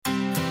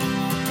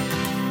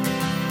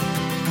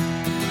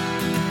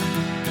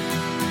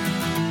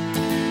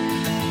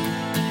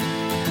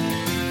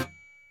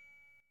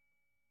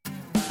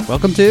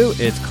Welcome to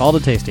It's Called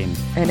a Tasting.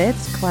 And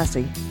it's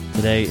classy.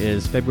 Today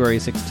is February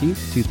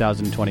 16th,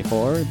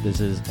 2024. This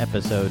is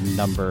episode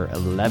number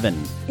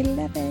 11.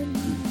 11.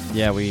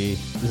 Yeah,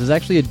 this is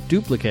actually a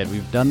duplicate.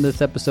 We've done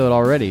this episode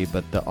already,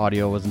 but the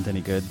audio wasn't any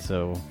good,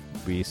 so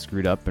we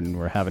screwed up and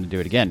we're having to do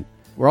it again.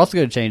 We're also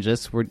going to change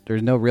this.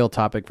 There's no real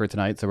topic for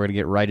tonight, so we're going to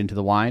get right into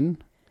the wine.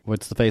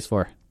 What's the face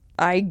for?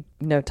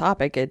 No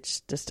topic. It's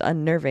just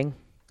unnerving.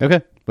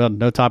 Okay. Well,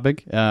 no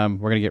topic. We're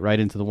going to get right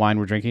into the wine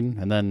we're drinking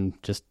and then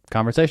just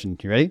conversation.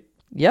 You ready?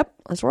 Yep.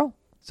 Let's roll.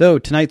 So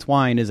tonight's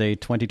wine is a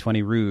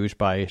 2020 Rouge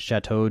by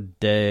Chateau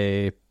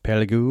de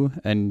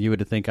Périgueux, and you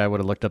would think I would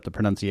have looked up the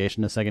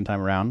pronunciation a second time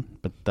around,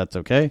 but that's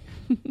okay.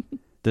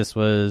 This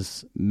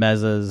was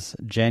Meza's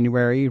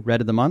January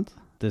Red of the Month.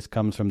 This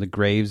comes from the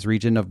Graves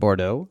region of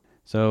Bordeaux.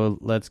 So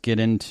let's get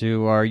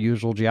into our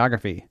usual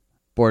geography.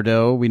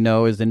 Bordeaux, we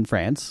know, is in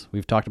France.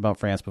 We've talked about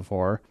France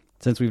before.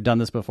 Since we've done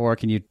this before,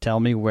 can you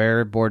tell me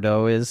where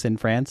Bordeaux is in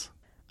France?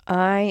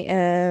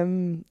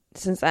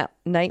 Since that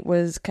night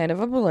was kind of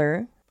a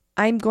blur,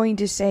 I'm going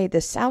to say the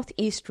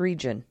southeast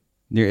region.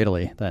 Near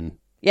Italy, then.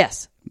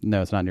 Yes.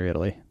 No, it's not near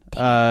Italy.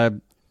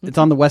 It's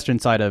on the western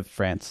side of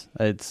France.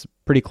 It's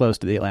pretty close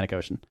to the Atlantic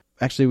Ocean.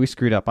 Actually, we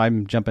screwed up.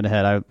 I'm jumping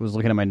ahead. I was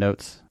looking at my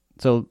notes.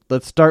 So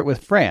let's start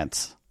with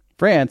France.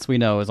 France, we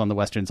know, is on the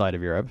western side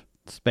of Europe.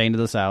 Spain to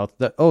the south.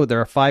 There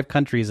are other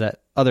countries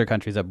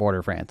that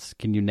border France.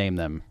 Can you name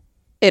them?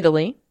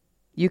 Italy.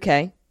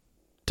 UK.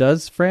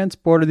 Does France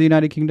border the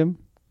United Kingdom?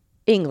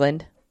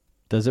 England.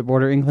 Does it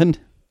border England?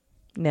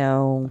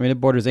 No. I mean, it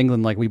borders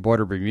England like we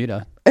border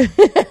Bermuda.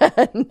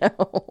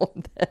 No,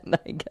 then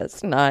I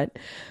guess not.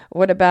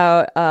 What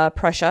about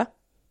Prussia?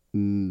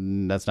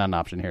 That's not an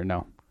option here,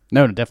 no.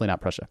 No, definitely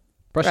not Prussia.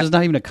 Prussia's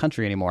not even a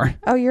country anymore.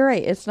 Oh, you're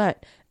right. It's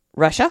not.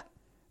 Russia?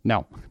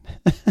 No.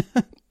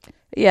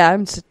 Yeah,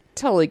 I'm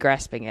totally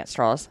grasping at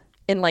straws.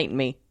 Enlighten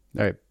me.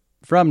 All right.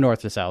 From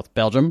north to south,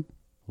 Belgium,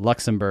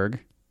 Luxembourg,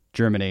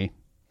 Germany,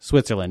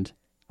 Switzerland.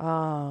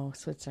 Oh,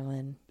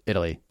 Switzerland.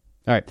 Italy.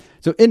 All right.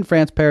 So in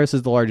France, Paris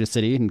is the largest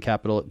city and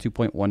capital at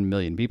 2.1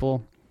 million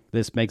people.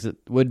 This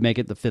would make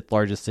it the fifth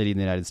largest city in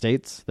the United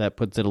States. That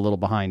puts it a little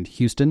behind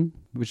Houston,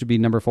 which would be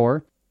number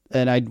 4.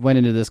 And I went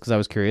into this because I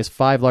was curious.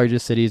 5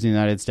 largest cities in the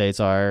United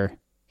States are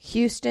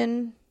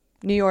Houston,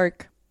 New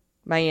York,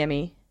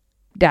 Miami,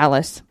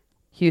 Dallas,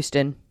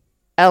 Houston,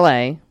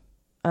 LA,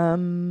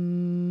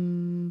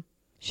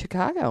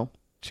 Chicago.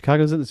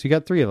 Chicago's in this. You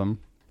got 3 of them.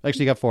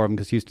 Actually, you got 4 of them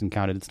because Houston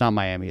counted. It's not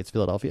Miami. It's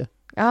Philadelphia.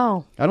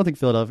 Oh. I don't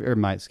think I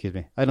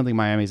don't think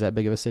Miami's that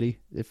big of a city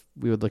if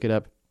we would look it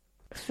up.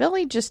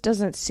 Philly just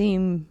doesn't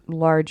seem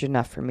large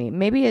enough for me.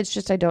 Maybe it's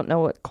just I don't know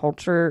what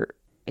culture.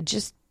 It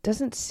just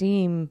doesn't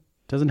seem.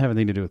 Doesn't have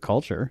anything to do with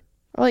culture.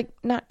 Like,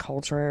 not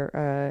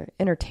culture,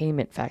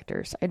 entertainment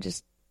factors. I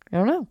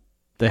don't know.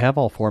 They have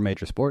all 4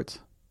 major sports.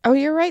 Oh,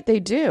 you're right. They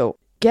do.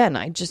 Again,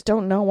 I just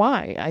don't know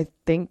why. I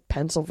think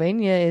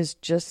Pennsylvania is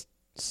just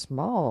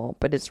small,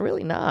 but it's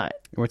really not.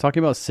 We're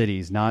talking about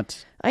cities,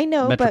 not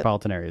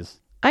metropolitan areas.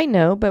 I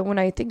know, but when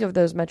I think of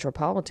those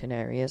metropolitan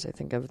areas, I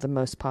think of the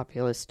most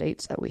populous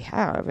states that we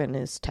have, and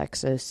it's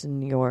Texas and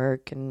New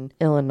York and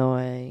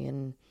Illinois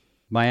and...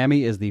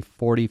 Miami is the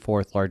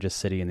 44th largest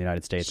city in the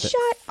United States. Shut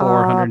at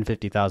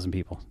 450,000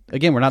 people.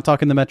 Again, we're not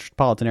talking the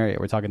metropolitan area.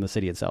 We're talking the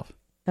city itself.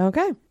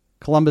 Okay.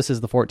 Columbus is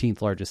the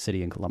 14th largest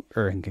city in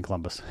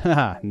Columbus, in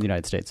the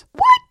United States.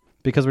 What?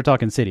 Because we're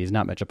talking cities,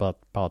 not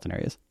metropolitan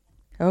areas.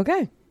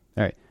 Okay.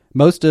 All right.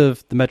 Most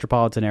of the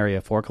metropolitan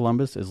area for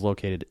Columbus is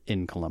located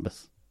in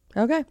Columbus.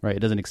 Okay. Right. It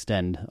doesn't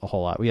extend a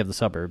whole lot. We have the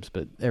suburbs,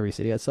 but every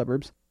city has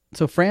suburbs.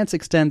 So France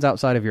extends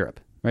outside of Europe,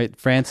 right?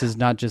 France is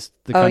not just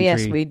the country. Oh,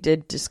 yes. We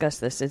did discuss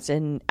this. It's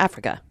in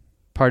Africa.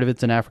 Part of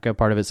it's in Africa.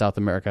 Part of it's South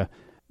America.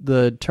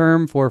 The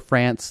term for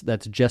France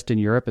that's just in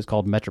Europe is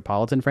called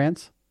metropolitan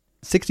France.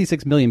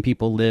 66 million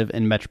people live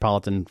in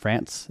metropolitan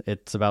France.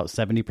 It's about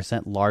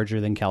 70%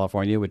 larger than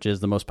California, which is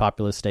the most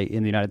populous state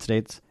in the United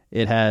States.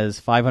 It has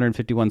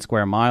 551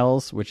 square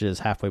miles, which is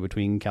halfway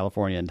between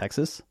California and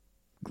Texas.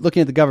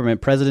 Looking at the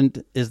government,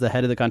 president is the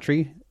head of the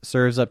country,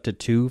 serves up to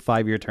 2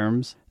 5-year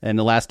terms, and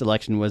the last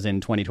election was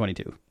in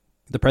 2022.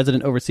 The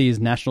president oversees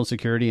national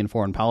security and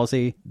foreign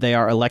policy. They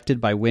are elected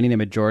by winning a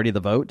majority of the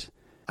vote.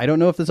 I don't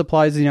know if this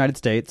applies to the United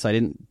States. I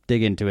didn't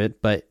dig into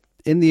it, but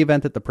in the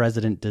event that the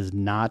president does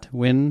not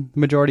win the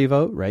majority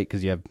vote, right,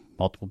 because you have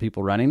multiple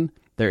people running,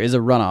 there is a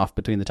runoff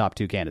between the top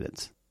 2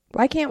 candidates.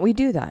 Why can't we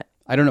do that?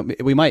 I don't know.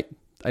 We might.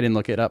 I didn't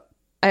look it up.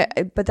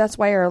 But that's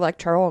why our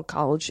electoral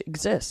college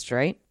exists,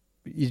 right?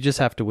 You just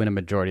have to win a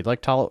majority. The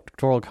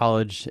electoral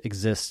college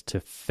exists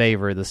to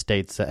favor the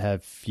states that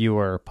have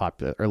fewer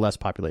or less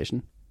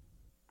population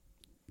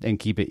and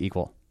keep it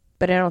equal.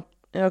 But I don't...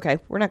 Okay,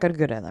 we're not going to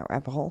go down that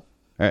rabbit hole.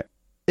 All right.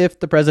 If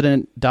the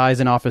president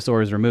dies in office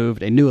or is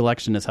removed, a new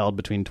election is held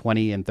between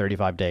 20 and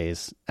 35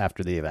 days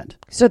after the event.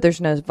 So there's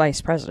no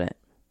vice president?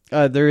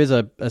 There is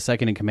a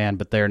second in command,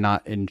 but they're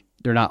not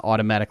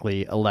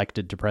automatically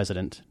elected to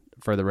president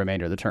for the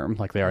remainder of the term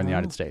like they are in the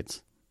United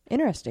States.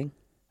 Interesting.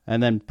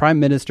 And then Prime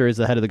Minister is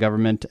the head of the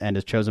government and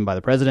is chosen by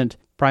the president.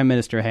 Prime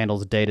Minister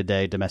handles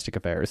day-to-day domestic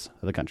affairs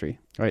of the country.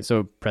 All right,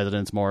 so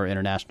president's more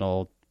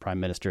international. Prime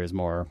Minister is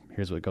more,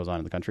 here's what goes on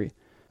in the country.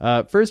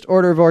 First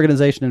order of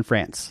organization in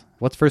France.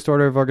 What's first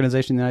order of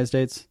organization in the United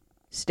States?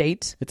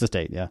 States. It's a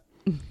state, yeah.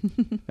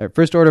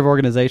 First order of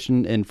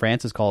organization in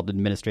France is called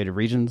administrative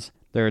regions.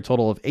 There are a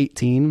total of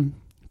 18.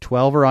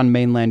 12 are on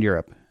mainland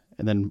Europe.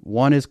 And then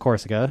one is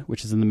Corsica,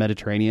 which is in the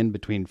Mediterranean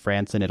between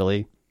France and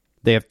Italy.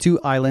 They have 2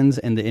 islands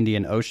in the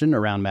Indian Ocean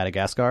around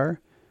Madagascar.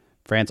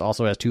 France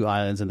also has 2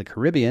 islands in the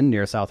Caribbean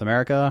near South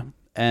America,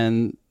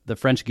 and the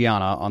French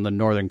Guiana on the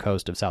northern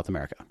coast of South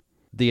America.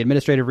 The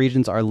administrative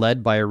regions are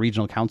led by a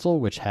regional council,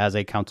 which has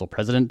a council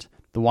president.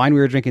 The wine we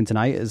were drinking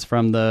tonight is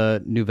from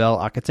the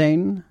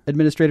Nouvelle-Aquitaine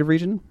administrative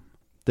region.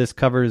 This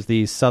covers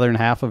the southern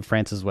half of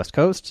France's west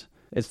coast.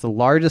 It's the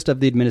largest of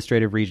the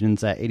administrative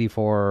regions at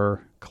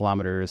 84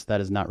 kilometers.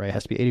 That is not right. It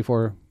has to be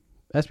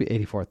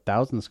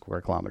 84,000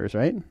 square kilometers,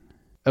 right?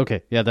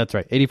 Okay, yeah, that's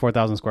right.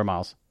 84,000 square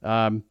miles.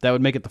 That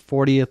would make it the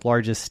 40th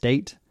largest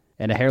state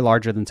and a hair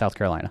larger than South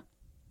Carolina.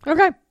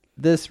 Okay.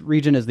 This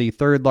region is the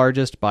 3rd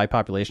largest by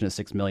population at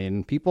 6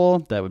 million people.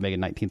 That would make it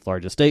 19th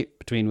largest state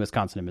between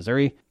Wisconsin and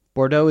Missouri.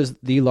 Bordeaux is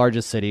the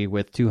largest city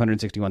with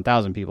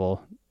 261,000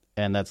 people,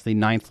 and that's the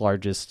 9th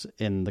largest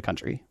in the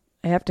country.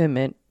 I have to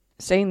admit,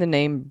 saying the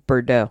name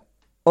Bordeaux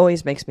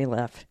always makes me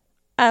laugh.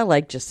 I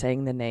like just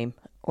saying the name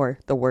or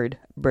the word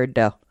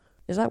Bordeaux.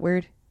 Is that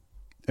weird?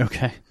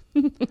 Okay.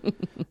 All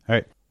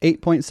right.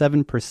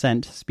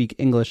 8.7% speak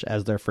English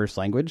as their first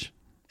language,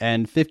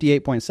 and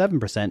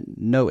 58.7%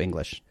 know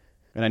English.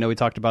 And I know we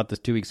talked about this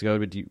 2 weeks ago,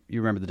 but do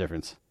you remember the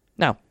difference?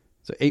 No.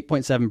 So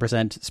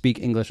 8.7% speak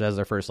English as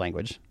their first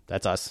language.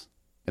 That's us.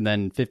 And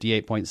then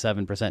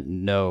 58.7%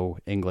 know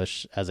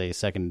English as a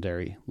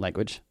secondary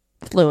language.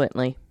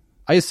 Fluently.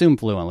 I assume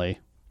fluently.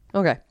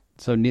 Okay.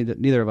 So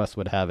neither of us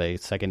would have a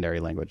secondary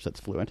language that's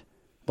fluent.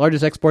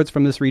 Largest exports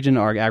from this region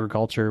are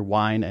agriculture,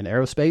 wine, and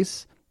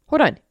aerospace.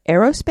 Hold on.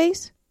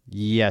 Aerospace?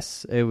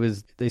 Yes.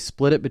 They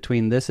split it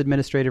between this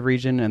administrative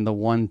region and the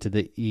one to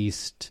the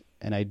east,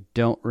 and I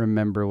don't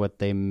remember what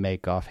they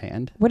make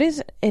offhand. What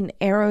is an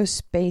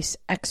aerospace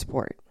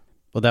export?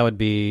 Well, that would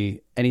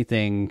be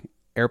anything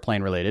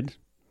airplane related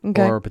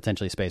or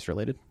potentially space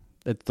related.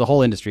 The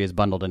whole industry is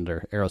bundled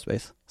under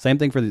aerospace. Same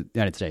thing for the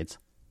United States.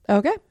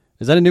 Okay.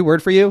 Is that a new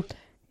word for you?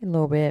 A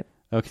little bit.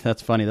 Okay,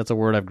 that's funny. That's a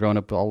word I've grown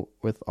up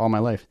with all my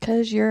life.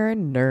 'Cause you're a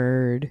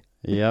nerd.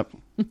 Yep.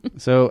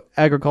 So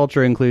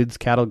agriculture includes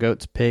cattle,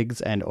 goats,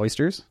 pigs, and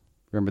oysters.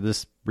 Remember,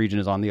 this region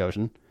is on the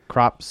ocean.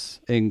 Crops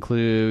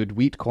include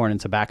wheat, corn, and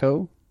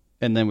tobacco.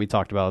 And then we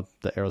talked about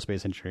the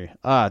aerospace industry.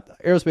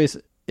 Aerospace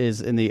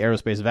is in the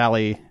Aerospace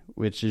Valley,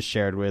 which is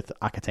shared with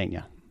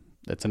Aquitania.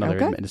 That's another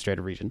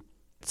administrative region.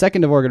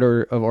 Second of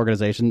order of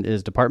organization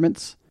is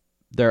departments.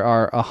 There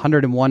are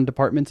 101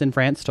 departments in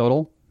France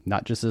total,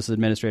 not just this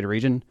administrative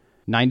region.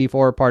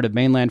 94 are part of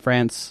mainland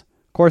France.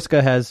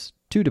 Corsica has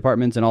 2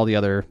 departments, and all the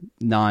other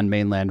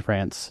non-mainland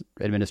France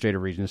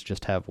administrative regions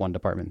just have 1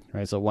 department,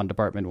 right? So 1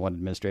 department, 1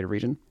 administrative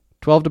region.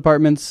 12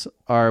 departments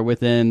are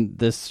within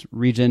this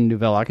region,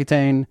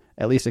 Nouvelle-Aquitaine.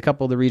 At least a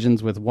couple of the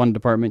regions with 1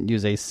 department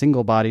use a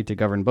single body to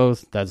govern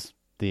both. That's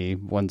the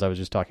ones I was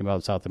just talking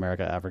about, South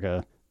America,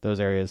 Africa, those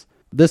areas.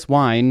 This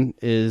wine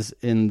is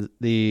in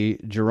the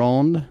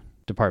Gironde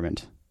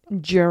department.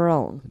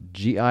 Gironde.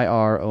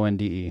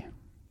 Gironde.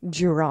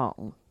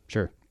 Gironde.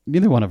 Sure.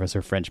 Neither one of us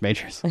are French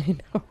majors. I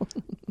know.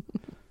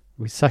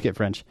 We suck at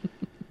French.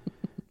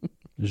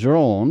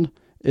 Gironde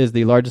is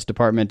the largest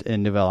department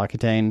in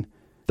Nouvelle-Aquitaine.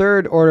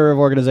 Third order of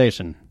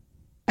organization.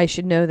 I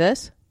should know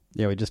this.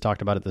 Yeah, we just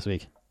talked about it this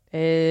week.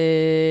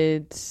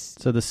 It's...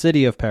 So the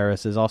city of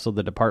Paris is also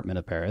the department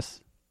of Paris.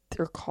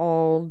 They're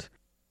called...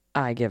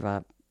 I give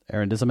up.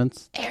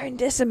 Arrondissements?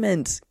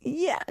 Arrondissements.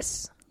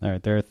 Yes. All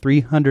right, there are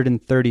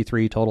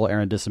 333 total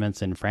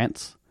arrondissements in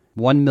France.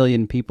 1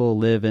 million people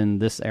live in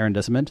this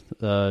arrondissement,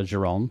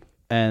 Gironde,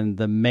 and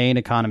the main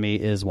economy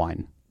is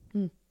wine.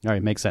 All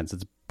right, makes sense.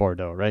 It's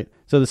Bordeaux, right?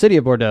 So the city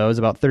of Bordeaux is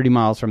about 30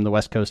 miles from the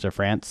west coast of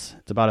France.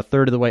 It's about a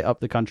third of the way up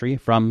the country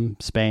from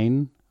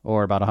Spain,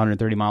 or about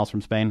 130 miles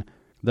from Spain.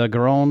 The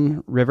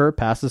Garonne River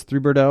passes through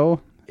Bordeaux.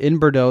 In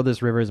Bordeaux,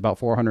 this river is about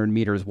 400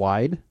 meters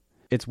wide.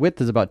 Its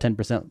width is about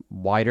 10%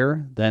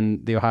 wider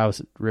than the Ohio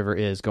River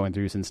is going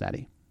through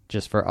Cincinnati,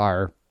 just for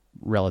our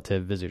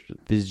relative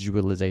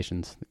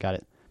visualizations. Got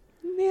it.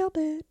 Nailed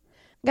it.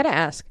 Gotta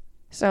ask.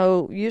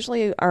 So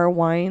usually our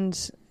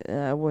wines,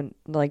 when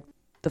like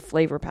the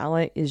flavor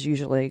palette is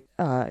usually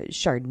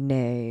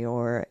Chardonnay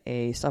or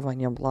a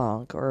Sauvignon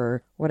Blanc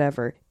or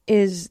whatever.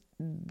 Is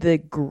the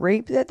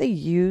grape that they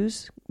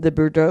use, the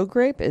Bordeaux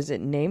grape, is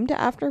it named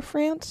after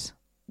France,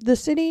 the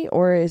city,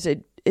 or is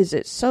it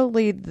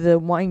solely the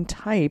wine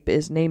type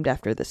is named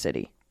after the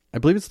city? I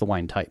believe it's the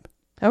wine type.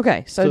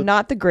 Okay, so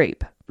not the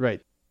grape.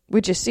 Right.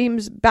 Which just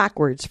seems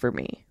backwards for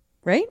me,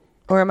 right?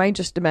 Or am I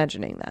just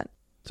imagining that?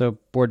 So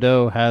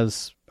Bordeaux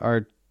has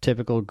our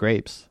typical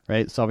grapes,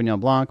 right? Sauvignon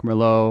Blanc,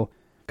 Merlot,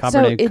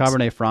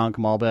 Cabernet Franc,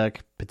 Malbec,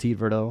 Petit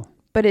Verdot.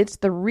 But it's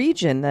the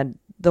region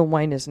the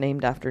wine is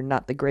named after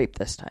not the grape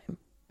this time.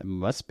 It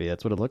must be.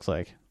 That's what it looks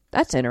like.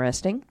 That's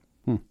interesting.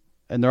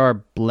 And there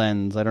are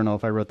blends. I don't know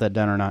if I wrote that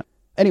down or not.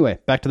 Anyway,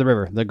 back to the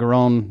river. The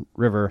Garonne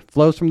River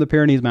flows from the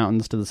Pyrenees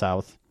Mountains to the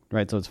south,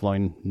 right? So it's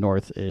flowing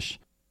north-ish.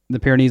 The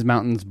Pyrenees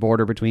Mountains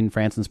border between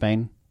France and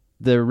Spain.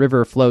 The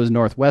river flows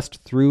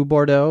northwest through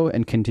Bordeaux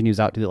and continues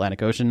out to the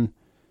Atlantic Ocean.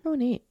 Oh,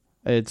 neat.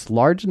 It's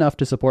large enough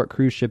to support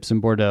cruise ships in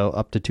Bordeaux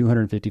up to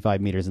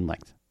 255 meters in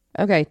length.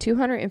 Okay,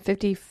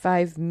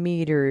 255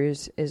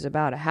 meters is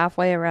about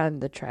halfway around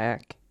the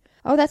track.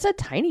 Oh, that's a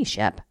tiny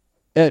ship.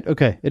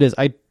 Okay, it is.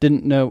 I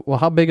didn't know. Well,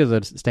 how big is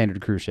a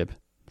standard cruise ship?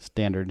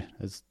 Standard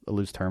is a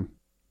loose term.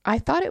 I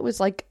thought it was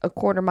like a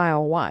quarter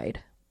mile wide.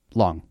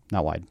 Long,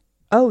 not wide.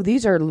 Oh,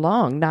 these are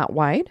long, not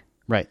wide?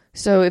 Right.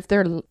 So if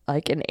they're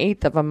like an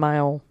eighth of a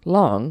mile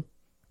long,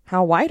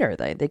 how wide are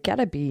they? They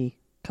gotta be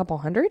a couple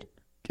hundred?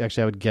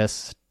 Actually, I would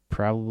guess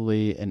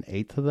probably an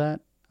eighth of that.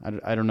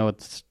 I don't know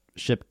what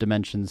ship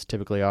dimensions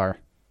typically are.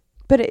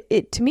 But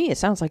it to me, it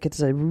sounds like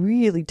it's a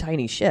really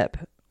tiny ship.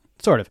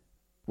 Sort of.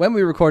 When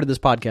we recorded this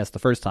podcast the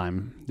first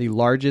time, the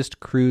largest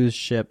cruise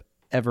ship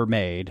ever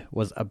made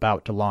was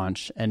about to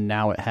launch, and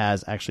now it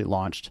has actually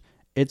launched.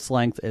 Its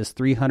length is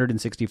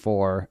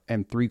 364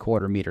 and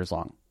 3/4 meters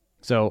long.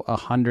 So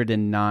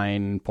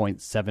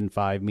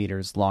 109.75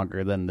 meters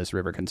longer than this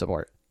river can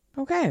support.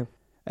 Okay.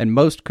 And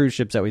most cruise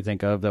ships that we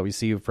think of, that we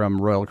see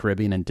from Royal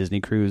Caribbean and Disney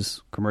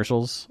Cruise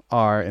commercials,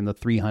 are in the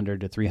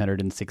 300 to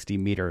 360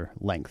 meter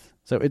length.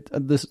 So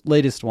this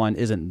latest one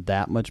isn't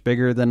that much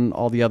bigger than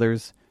all the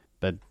others,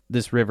 but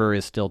this river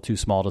is still too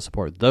small to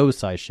support those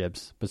size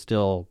ships, but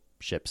still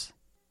ships.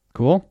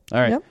 Cool? All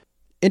right. Yep.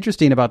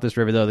 Interesting about this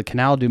river, though, the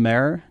Canal du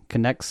Mer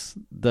connects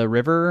the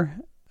river,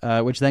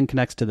 which then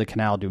connects to the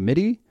Canal du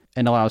Midi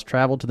and allows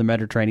travel to the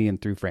Mediterranean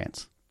through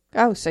France.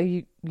 Oh, so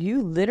you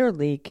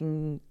literally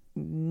can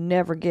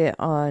never get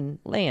on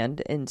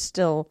land and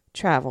still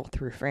travel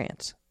through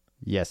France.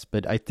 Yes,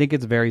 but I think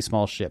it's very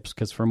small ships,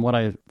 because from what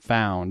I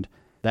found,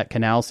 that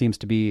canal seems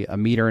to be 1.5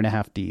 meters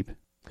deep,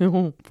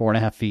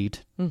 4.5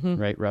 feet,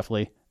 right,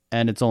 roughly,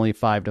 and it's only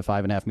 5 to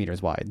 5.5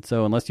 meters wide.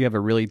 So unless you have a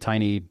really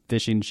tiny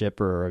fishing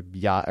ship or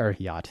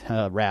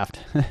a raft,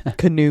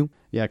 Canoe.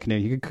 Yeah, canoe.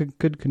 You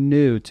could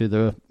canoe to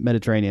the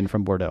Mediterranean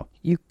from Bordeaux.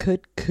 You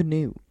could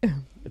canoe.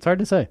 It's hard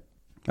to say.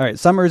 All right,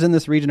 summers in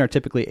this region are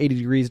typically 80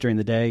 degrees during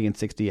the day and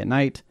 60 at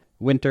night.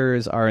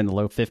 Winters are in the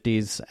low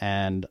 50s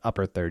and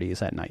upper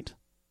 30s at night.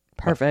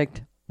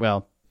 Perfect.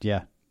 Well,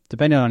 yeah,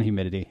 depending on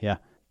humidity, yeah.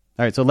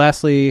 All right, so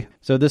lastly,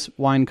 this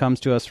wine comes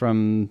to us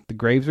from the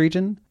Graves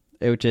region,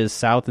 which is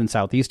south and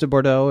southeast of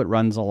Bordeaux. It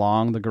runs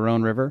along the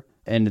Garonne River,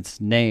 and it's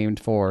named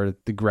for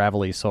the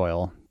gravelly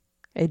soil.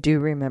 I do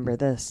remember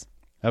this.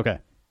 Okay.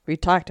 We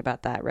talked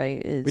about that,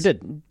 right? We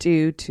did.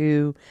 Due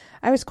to,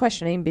 I was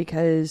questioning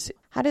because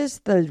how does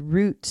the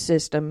root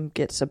system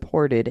get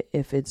supported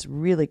if it's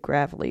really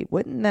gravelly?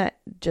 Wouldn't that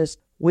just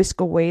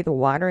whisk away the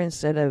water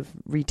instead of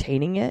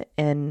retaining it?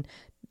 And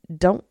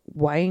don't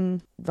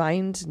wine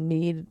vines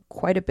need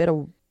quite a bit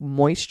of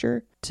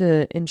moisture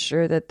to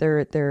ensure that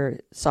they're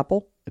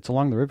supple? It's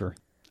along the river.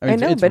 I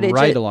know, it's but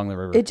right along the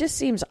river. It just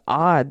seems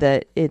odd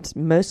that it's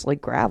mostly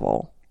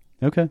gravel.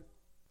 Okay.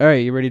 All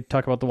right, you ready to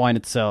talk about the wine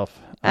itself?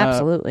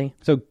 Absolutely.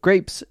 So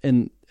grapes,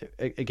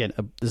 again,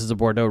 this is a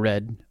Bordeaux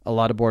red. A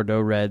lot of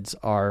Bordeaux reds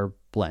are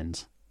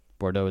blends.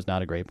 Bordeaux is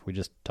not a grape. We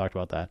just talked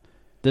about that.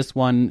 This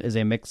one is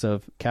a mix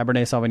of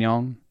Cabernet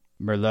Sauvignon,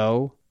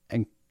 Merlot,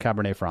 and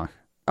Cabernet Franc.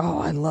 Oh,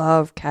 I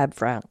love Cab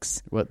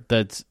Francs.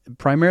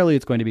 Primarily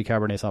it's going to be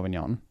Cabernet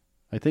Sauvignon,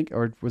 I think,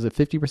 or was it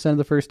 50% of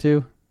the first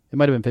two? It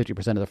might have been 50%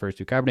 of the first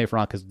two. Cabernet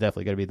Franc is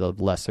definitely going to be the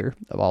lesser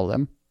of all of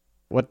them.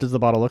 What does the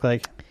bottle look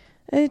like?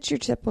 It's your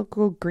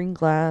typical green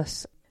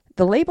glass.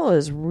 The label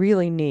is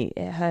really neat.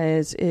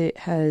 It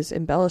has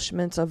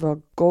embellishments of a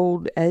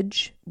gold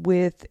edge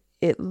with,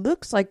 it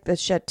looks like the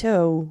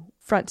chateau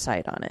front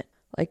side on it,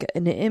 like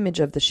an image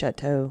of the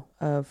chateau,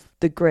 of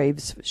the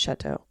Graves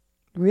chateau.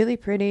 Really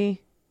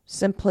pretty,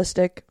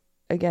 simplistic,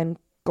 again,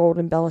 gold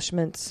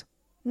embellishments.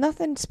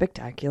 Nothing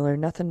spectacular,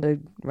 nothing to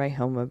write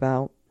home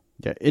about.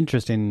 Yeah,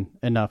 interesting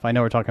enough. I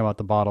know we're talking about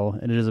the bottle,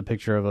 and it is a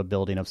picture of a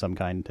building of some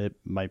kind. It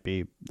might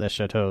be the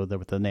chateau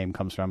that the name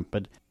comes from,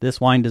 but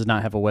this wine does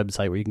not have a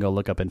website where you can go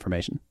look up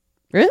information.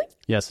 Really?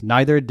 Yes,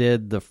 neither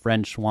did the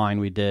French wine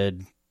we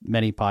did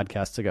many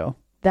podcasts ago.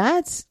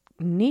 That's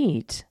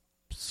neat.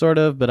 Sort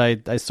of, but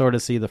I sort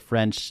of see the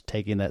French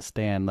taking that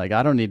stand. Like,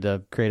 I don't need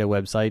to create a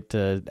website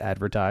to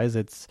advertise.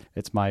 It's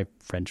my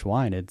French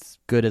wine. It's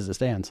good as it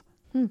stands.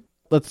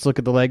 Let's look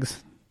at the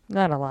legs.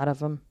 Not a lot of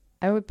them.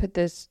 I would put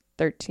this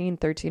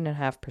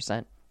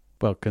 13.5%.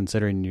 Well,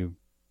 considering you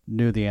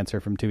knew the answer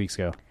from 2 weeks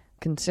ago.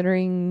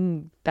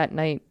 Considering that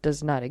night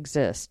does not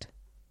exist.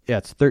 Yeah,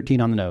 it's 13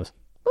 on the nose.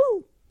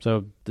 Woo!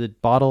 So the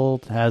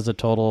bottle has a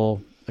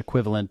total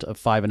equivalent of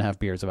 5.5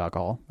 beers of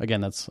alcohol.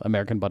 Again, that's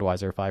American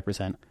Budweiser,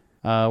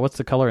 5%. What's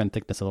the color and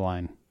thickness of the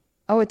wine?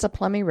 Oh, it's a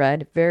plummy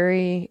red.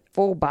 Very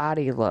full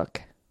body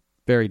look.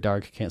 Very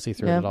dark. Can't see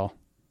through it at all.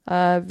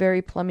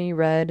 Very plummy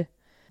red.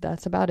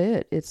 That's about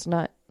it.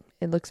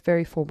 It looks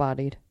very full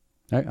bodied.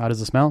 All right, how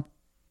does it smell?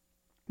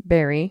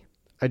 berry.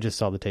 I just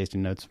saw the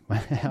tasting notes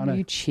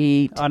You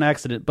cheat. on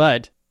accident,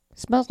 but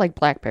Smells like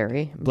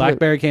blackberry.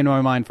 blackberry came to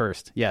my mind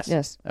first. Yes.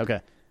 Yes.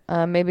 Okay.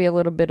 Maybe a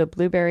little bit of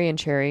blueberry and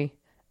cherry.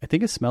 I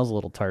think it smells a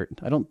little tart.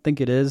 I don't think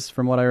it is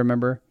from what I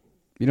remember.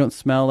 You don't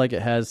smell like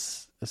it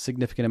has a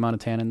significant amount of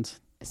tannins.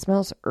 It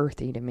smells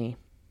earthy to me.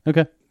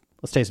 Okay.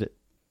 Let's taste it.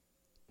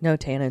 No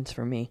tannins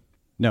for me.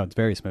 No, it's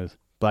very smooth.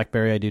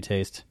 Blackberry I do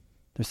taste.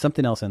 There's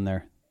something else in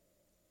there.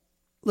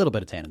 A little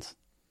bit of tannins.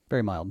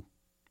 Very mild.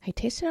 I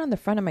taste it on the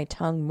front of my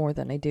tongue more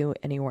than I do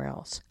anywhere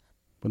else.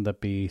 Wouldn't that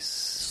be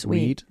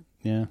sweet?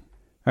 Yeah.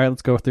 All right,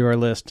 let's go through our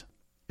list.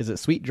 Is it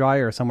sweet, dry,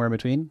 or somewhere in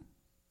between?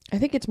 I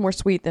think it's more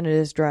sweet than it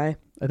is dry.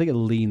 I think it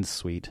leans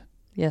sweet.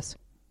 Yes.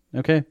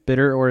 Okay.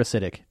 Bitter or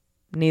acidic?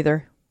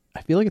 Neither.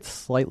 I feel like it's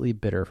slightly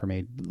bitter for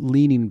me.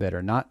 Leaning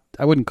bitter.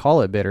 I wouldn't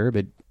call it bitter,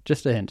 but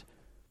just a hint.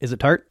 Is it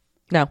tart?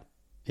 No.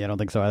 Yeah, I don't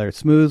think so either.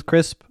 Smooth,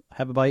 crisp,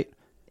 have a bite.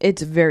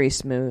 It's very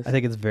smooth. I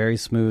think it's very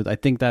smooth. I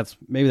think that's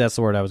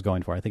the word I was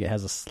going for. I think it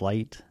has a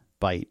slight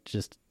bite,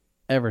 just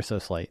ever so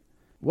slight.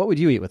 What would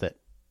you eat with it?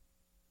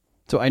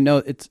 So I know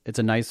it's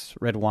a nice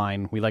red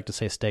wine. We like to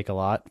say steak a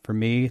lot. For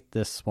me,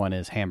 this one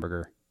is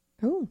hamburger.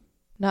 Ooh,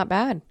 not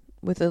bad.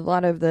 With a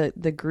lot of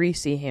the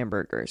greasy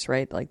hamburgers,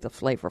 right? Like the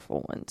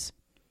flavorful ones.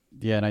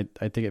 Yeah, and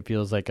I think it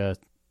feels like a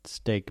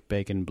steak,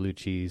 bacon, blue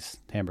cheese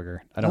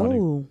hamburger. I don't want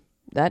to.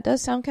 That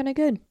does sound kind of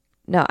good.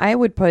 No, I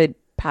would put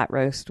pot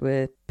roast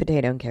with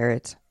potato and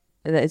carrots.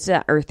 It's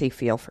that earthy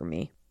feel for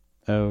me.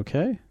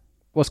 Okay.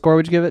 What score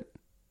would you give it?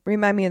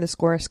 Remind me of the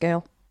score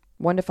scale.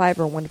 1 to 5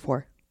 or 1 to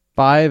 4?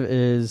 5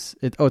 is...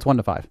 it's 1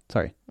 to 5.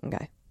 Sorry.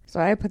 Okay. So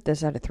I put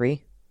this at a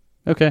 3.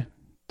 Okay.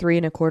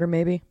 3 1/4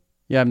 maybe.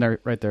 Yeah, I'm there,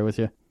 right there with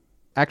you.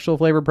 Actual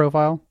flavor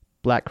profile.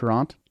 Black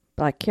currant.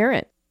 Black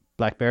carrot.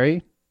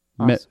 Blackberry.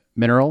 Awesome.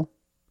 Mineral.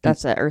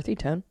 That's that earthy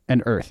tone.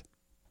 And earth.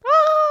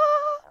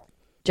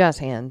 Jazz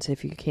hands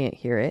if you can't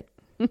hear it.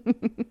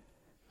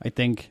 I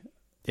think...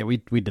 Yeah, we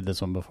did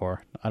this one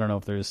before. I don't know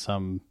if there's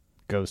some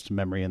ghost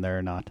memory in there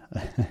or not.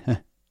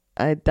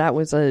 That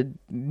was a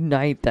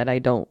night that I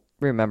don't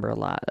remember a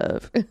lot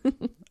of.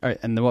 All right,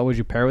 and then what would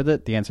you pair with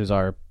it? The answers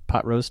are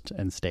pot roast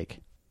and steak.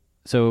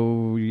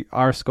 So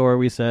our score,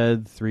 we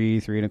said 3,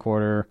 3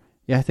 1/4.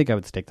 Yeah, I think I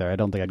would stick there. I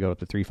don't think I'd go up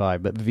to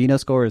 3.5. But Vivino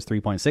score is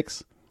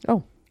 3.6.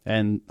 Oh.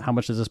 And how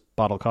much does this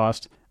bottle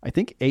cost? I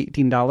think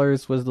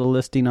 $18 was the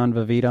listing on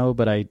Vivino,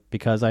 but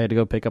because I had to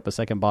go pick up a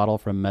second bottle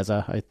from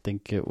Meza, I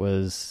think it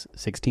was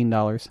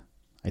 $16,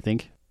 I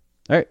think.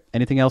 All right,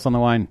 anything else on the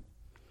wine?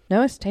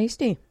 No, it's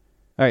tasty.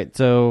 All right,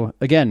 so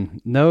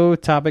again, no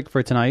topic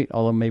for tonight,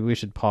 although maybe we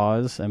should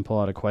pause and pull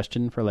out a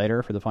question for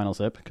later for the final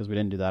sip, because we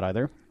didn't do that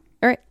either.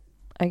 All right,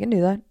 I can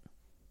do that.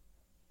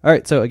 All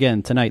right, so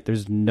again, tonight,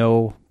 there's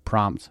no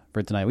prompt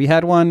for tonight. We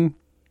had one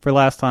for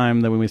last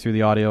time that when we threw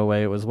the audio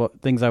away. It was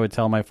things I would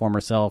tell my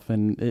former self,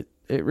 and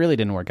it really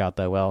didn't work out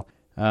that well.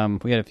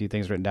 We had a few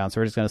things written down,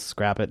 so we're just going to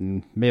scrap it,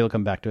 and maybe we'll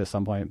come back to it at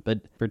some point. But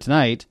for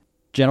tonight,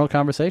 general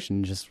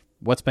conversation, just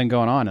what's been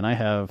going on, and I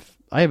have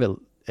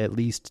at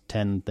least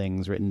 10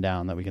 things written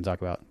down that we can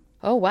talk about.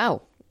 Oh,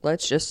 wow.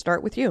 Let's just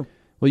start with you.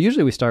 Well,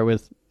 usually we start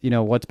with,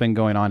 what's been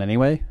going on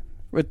anyway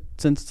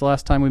since the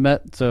last time we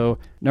met. So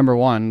number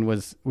one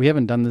was we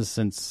haven't done this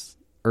since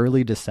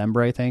early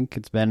December, I think.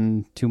 It's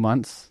been 2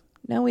 months.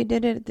 No, we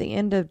did it at the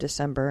end of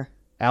December.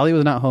 Allie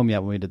was not home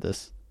yet when we did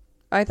this.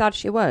 I thought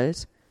she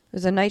was. It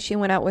was the night she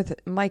went out with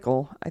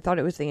Michael. I thought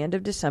it was the end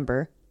of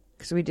December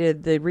because we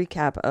did the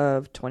recap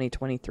of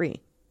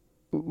 2023.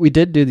 We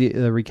did do the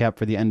recap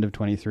for the end of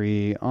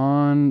 23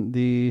 on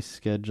the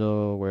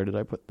schedule. Where did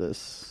I put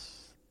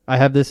this? I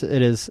have this.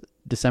 It is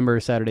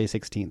Saturday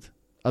 16th.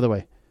 Other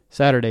way.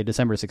 Saturday,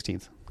 December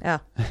 16th. Yeah.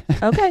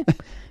 Okay.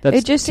 That's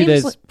it just 2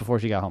 seems days before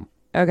she got home.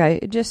 Okay.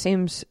 It just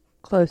seems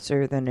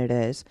closer than it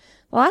is.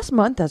 Last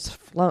month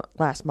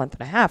and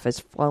a half has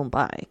flown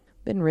by.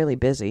 Been really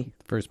busy.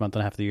 First month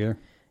and a half of the year.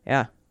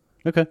 Yeah.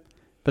 Okay.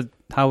 But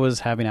how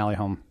was having Allie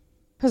home?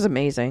 It was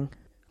amazing.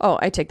 Oh,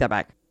 I take that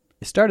back.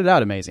 It started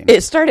out amazing.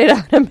 It started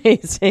out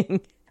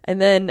amazing.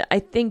 And then I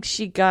think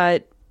she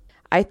had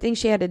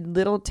a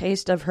little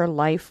taste of her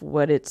life,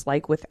 what it's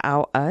like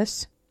without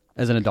us.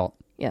 As an adult.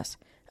 Yes.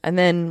 And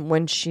then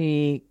when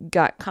she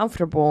got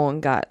comfortable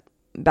and got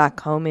back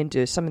home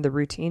into some of the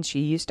routines she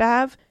used to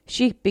have,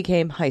 she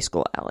became high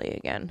school Allie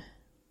again.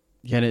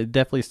 Yeah, and it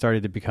definitely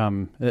started to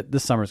become...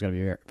 This summer is going to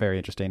be very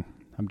interesting.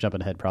 I'm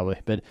jumping ahead probably,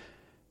 but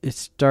it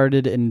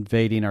started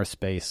invading our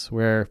space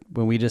where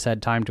when we just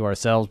had time to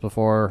ourselves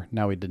before,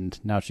 now we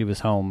didn't. Now she was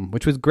home,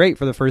 which was great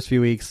for the first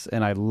few weeks,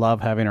 and I love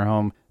having her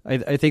home.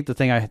 I think the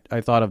thing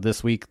I thought of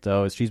this week,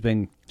 though, is she's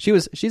in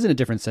a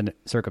different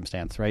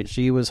circumstance, right?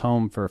 She was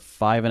home for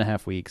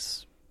 5.5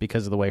 weeks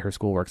because of the way her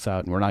school works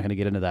out, and we're not going to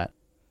get into that.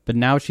 But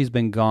now she's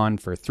been gone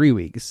for 3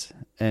 weeks,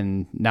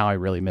 and now I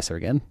really miss her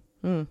again,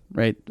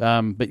 right?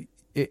 But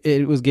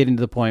it was getting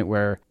to the point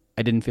where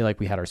I didn't feel like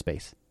we had our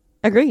space.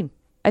 Agreed.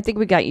 I think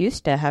we got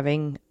used to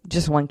having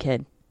just one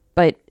kid.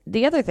 But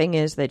the other thing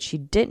is that she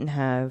didn't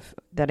have,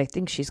 that I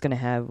think she's going to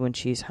have when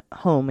she's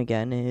home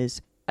again,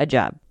 is a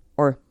job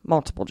or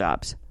multiple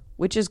jobs,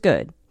 which is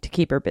good to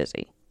keep her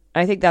busy.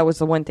 I think that was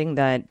the one thing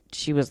that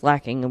she was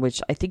lacking,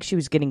 which I think she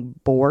was getting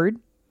bored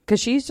because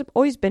she's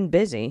always been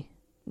busy.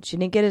 She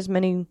didn't get as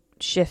many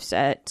shifts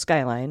at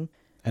Skyline.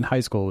 And high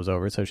school was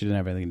over, so she didn't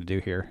have anything to do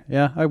here.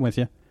 Yeah, I'm with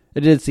you.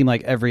 It did seem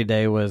like every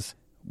day was,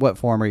 what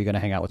form are you going to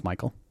hang out with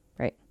Michael?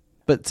 Right.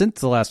 But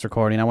since the last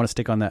recording, I want to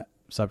stick on that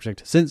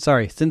subject. Since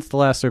the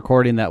last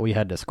recording that we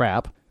had to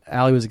scrap,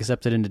 Allie was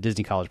accepted into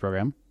Disney College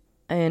program.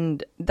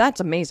 And that's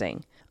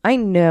amazing. I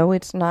know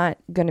it's not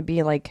going to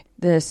be like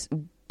this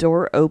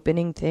door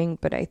opening thing,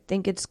 but I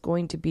think it's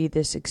going to be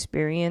this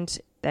experience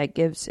that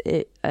gives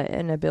it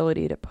an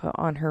ability to put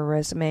on her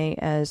resume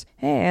as,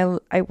 hey,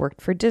 I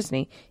worked for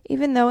Disney,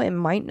 even though it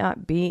might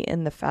not be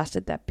in the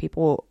facet that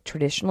people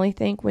traditionally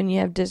think when you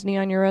have Disney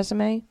on your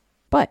resume.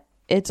 But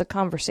it's a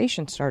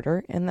conversation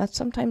starter, and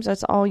sometimes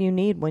that's all you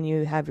need when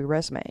you have your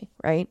resume,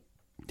 right?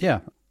 Yeah.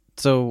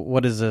 So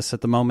what is this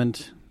at the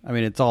moment? I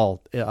mean, it's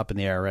all up in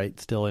the air, right?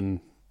 Still in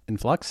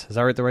flux. Is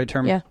that right, the right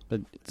term? Yeah.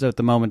 But so at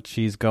the moment,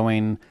 she's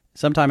going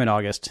sometime in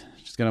August.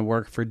 She's going to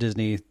work for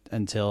Disney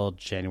until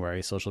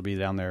January, so she'll be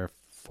down there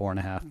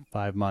 4.5,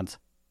 5 months.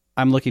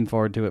 I'm looking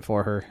forward to it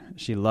for her.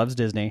 She loves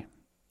Disney.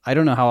 I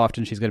don't know how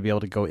often she's going to be able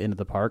to go into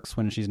the parks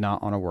when she's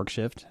not on a work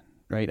shift,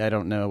 right? I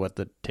don't know what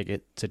the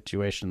ticket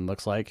situation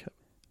looks like,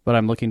 but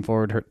I'm looking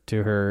forward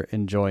to her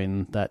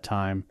enjoying that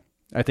time.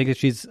 I think that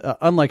she's,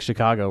 unlike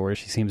Chicago, where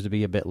she seems to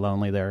be a bit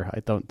lonely there,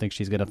 I don't think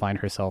she's going to find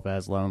herself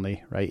as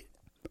lonely, right?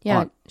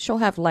 Yeah, she'll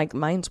have like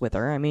minds with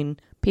her. I mean,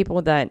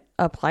 people that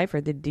apply for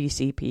the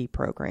DCP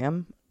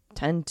program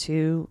tend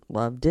to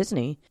love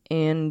Disney,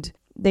 and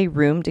they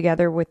room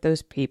together with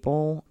those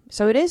people.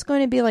 So it is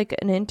going to be like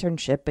an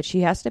internship, but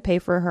she has to pay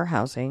for her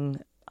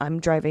housing. I'm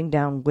driving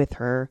down with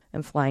her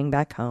and flying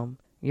back home.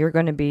 You're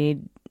going to be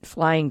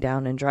flying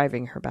down and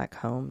driving her back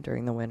home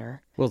during the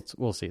winter.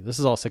 We'll see. This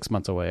is all 6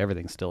 months away.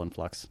 Everything's still in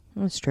flux.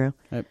 That's true.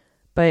 Yep.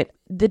 But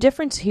the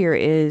difference here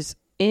is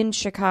in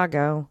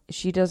Chicago,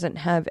 she doesn't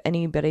have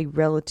anybody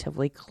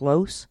relatively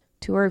close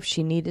to her if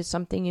she needed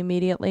something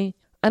immediately.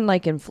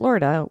 Unlike in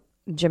Florida,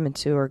 Jim and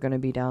Sue are going to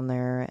be down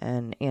there,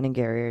 and Ann and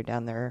Gary are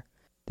down there.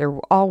 They're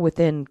all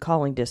within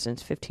calling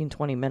distance, 15,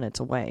 20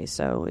 minutes away.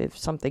 So if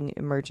something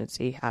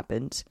emergency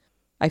happens,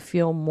 I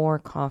feel more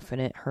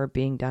confident her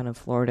being down in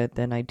Florida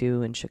than I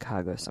do in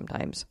Chicago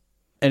sometimes.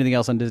 Anything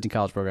else on Disney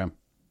College program?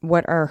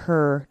 What are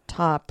her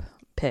top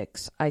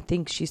picks? I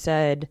think she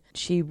said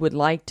she would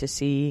like to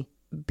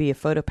be a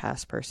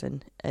PhotoPass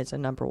person as a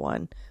number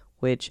one,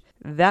 which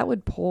that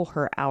would pull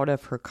her out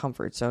of her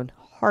comfort zone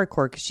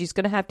hardcore because she's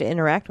going to have to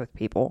interact with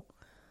people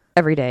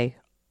every day,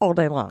 all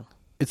day long.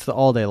 It's the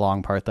all day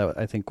long part that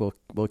I think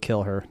will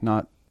kill her.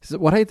 Not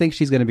what I think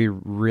she's going to be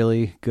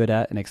really good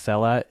at and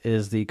excel at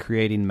is the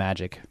creating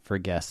magic for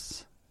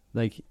guests.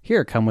 Like,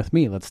 here, come with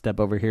me. Let's step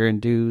over here and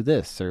do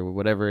this or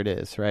whatever it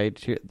is,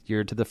 right?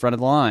 You're to the front of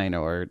the line,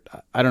 or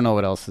I don't know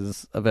what else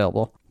is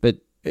available. But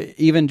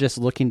even just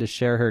looking to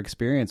share her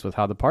experience with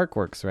how the park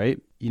works,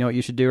 right? You know what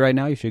you should do right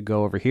now? You should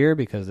go over here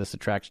because this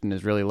attraction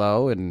is really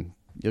low and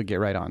you'll get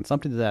right on.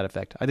 Something to that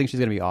effect. I think she's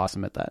going to be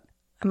awesome at that.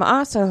 I'm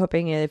also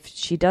hoping if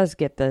she does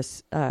get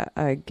this,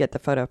 get the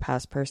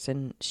PhotoPass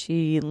person,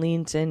 she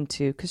leans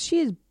into, because she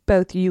is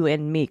both you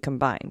and me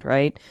combined,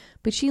 right?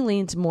 But she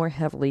leans more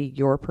heavily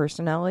your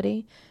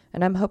personality.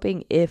 And I'm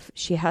hoping if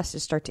she has to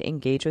start to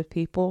engage with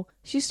people,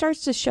 she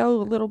starts to show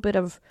a little bit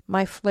of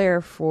my flair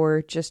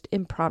for just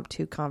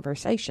impromptu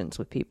conversations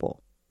with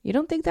people. You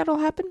don't think that'll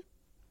happen?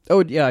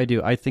 Oh, yeah, I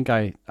do. I think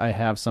I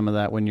have some of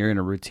that when you're in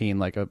a routine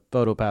like a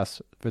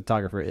PhotoPass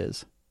photographer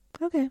is.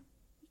 Okay.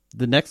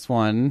 The next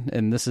one,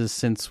 and this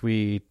is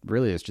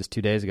it's just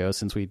 2 days ago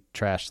since we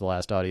trashed the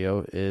last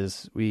audio,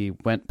 is we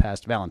went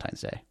past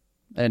Valentine's Day.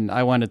 And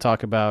I wanted to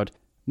talk about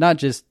not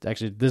just,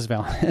 actually, this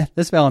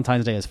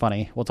Valentine's Day is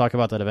funny. We'll talk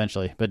about that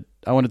eventually. But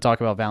I want to talk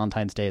about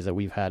Valentine's Days that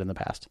we've had in the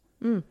past.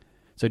 Mm.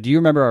 So do you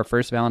remember our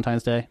first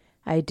Valentine's Day?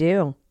 I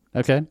do.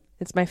 Okay.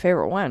 It's my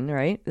favorite one,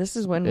 right? This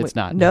is when... It's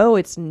not. No,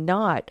 it's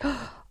not.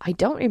 I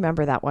don't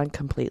remember that one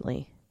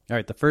completely. All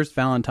right. The first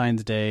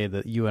Valentine's Day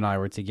that you and I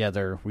were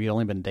together, we'd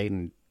only been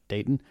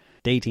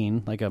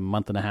dating like a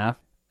month and a half.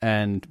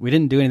 And we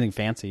didn't do anything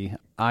fancy.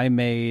 I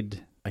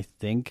made, I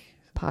think...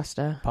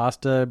 Pasta,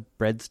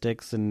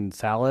 breadsticks, and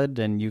salad,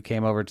 and you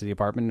came over to the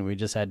apartment and we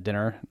just had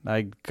dinner.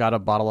 I got a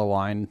bottle of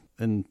wine,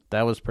 and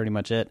that was pretty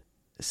much it.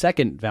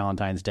 Second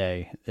Valentine's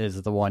Day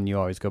is the one you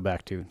always go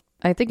back to.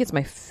 I think it's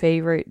my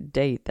favorite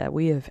date that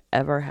we have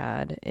ever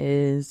had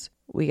is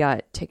we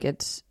got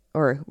tickets,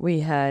 or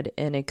we had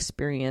an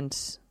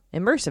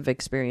immersive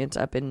experience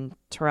up in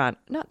Toronto.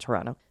 Not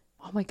Toronto.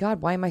 Oh my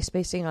God, why am I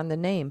spacing on the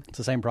name? It's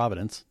the same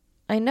Providence.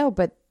 I know,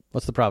 but...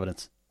 What's the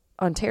Providence?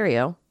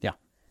 Ontario. Yeah.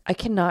 I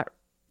cannot...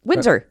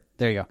 Windsor.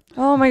 There you go.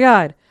 Oh my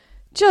God.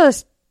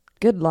 Just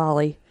good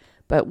lolly.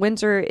 But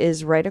Windsor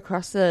is right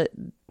across the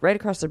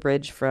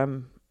bridge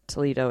from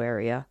Toledo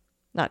area.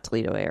 Not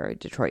Toledo area,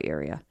 Detroit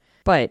area.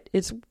 But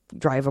it's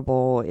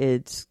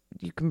drivable.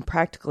 You can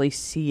practically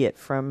see it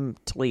from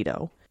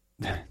Toledo.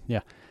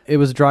 Yeah. It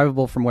was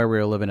drivable from where we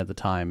were living at the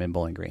time in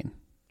Bowling Green.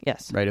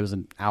 Yes. Right? It was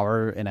an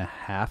hour and a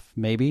half,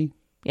 maybe.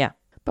 Yeah.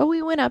 But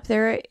we went up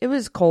there. It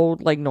was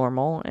cold like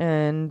normal,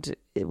 and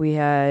we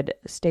had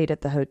stayed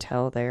at the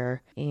hotel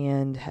there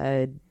and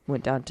had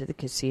went down to the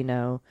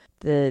casino.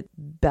 The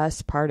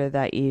best part of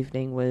that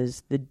evening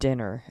was the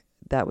dinner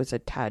that was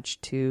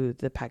attached to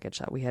the package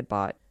that we had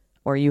bought,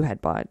 or you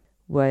had bought,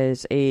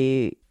 was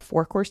a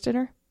 4-course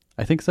dinner.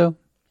 I think so.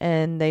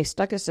 And they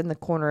stuck us in the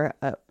corner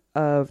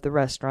of the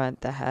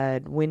restaurant that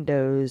had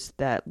windows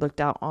that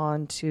looked out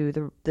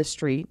onto the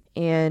street.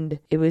 And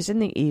it was in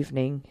the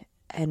evening,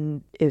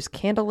 and it was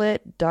candlelit,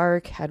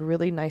 dark, had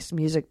really nice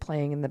music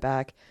playing in the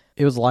back.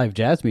 It was live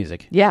jazz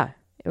music. Yeah,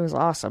 it was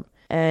awesome.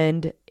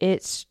 And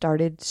it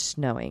started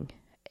snowing.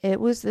 It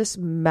was this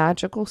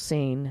magical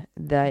scene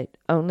that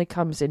only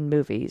comes in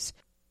movies.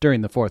 During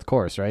the 4th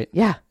course, right?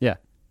 Yeah. Yeah.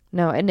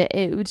 No, and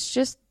it was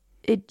just,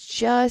 it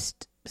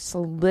just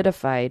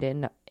solidified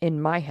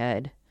in my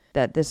head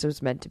that this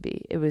was meant to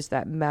be. It was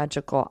that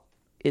magic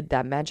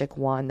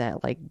wand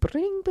that like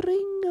bring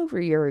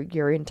over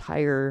your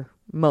entire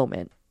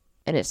moment,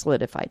 and it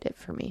solidified it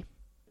for me.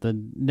 The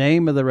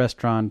name of the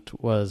restaurant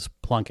was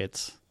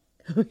Plunkett's.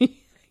 Plunketts.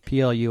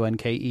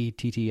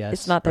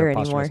 It's not there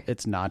anymore.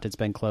 It's not. It's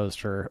been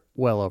closed for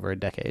well over a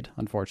decade,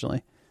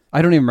 unfortunately.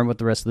 I don't even remember what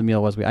the rest of the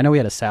meal was. I know we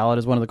had a salad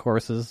as one of the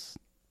courses.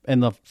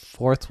 And the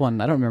 4th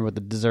one, I don't remember what the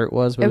dessert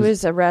was. But it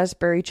was a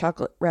raspberry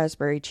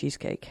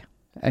cheesecake.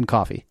 And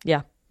coffee.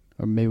 Yeah.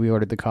 Or maybe we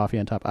ordered the coffee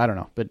on top. I don't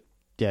know. But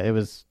yeah, it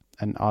was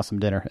an awesome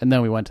dinner. And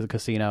then we went to the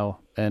casino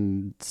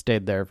and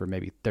stayed there for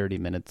maybe 30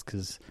 minutes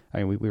because,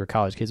 we were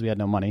college kids. We had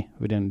no money.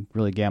 We didn't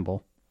really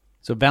gamble.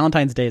 So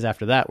Valentine's Days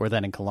after that were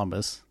then in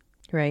Columbus.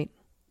 Right.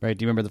 Right.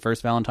 Do you remember the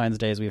first Valentine's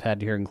Days we've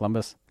had here in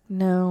Columbus?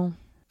 No.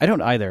 I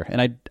don't either.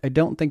 And I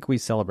don't think we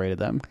celebrated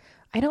them.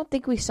 I don't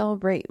think we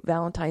celebrate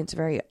Valentine's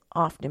very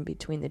often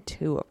between the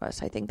two of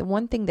us. I think the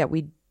one thing that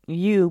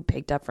you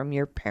picked up from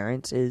your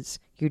parents is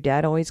your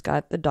dad always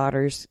got the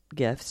daughter's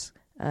gifts,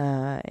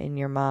 and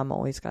your mom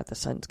always got the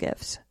son's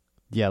gifts.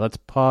 Yeah, let's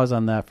pause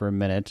on that for a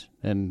minute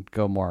and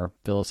go more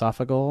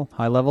philosophical,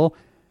 high level.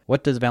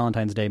 What does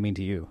Valentine's Day mean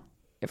to you?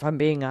 If I'm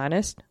being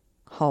honest,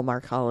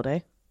 Hallmark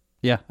holiday.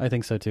 Yeah, I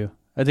think so too.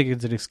 I think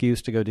it's an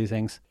excuse to go do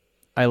things.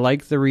 I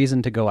like the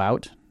reason to go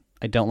out.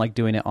 I don't like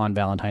doing it on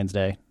Valentine's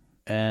Day.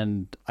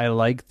 And I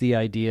like the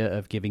idea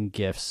of giving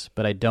gifts,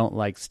 but I don't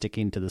like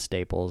sticking to the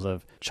staples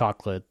of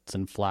chocolates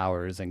and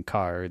flowers and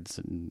cards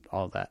and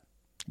all that.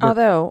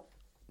 Although,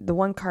 the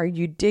one card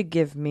you did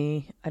give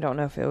me, I don't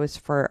know if it was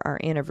for our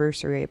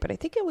anniversary, but I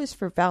think it was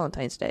for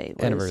Valentine's Day.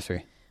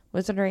 Anniversary.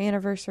 Was it our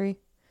anniversary?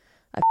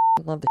 I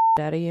love the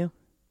shit out of you.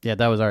 Yeah,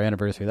 that was our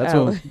anniversary.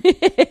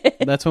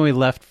 That's when we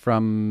left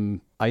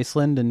from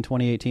Iceland in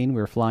 2018.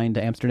 We were flying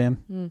to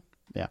Amsterdam.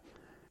 Yeah.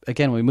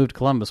 Again, when we moved to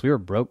Columbus, we were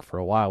broke for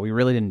a while. We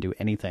really didn't do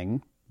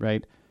anything,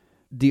 right?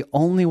 The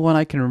only one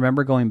I can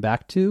remember going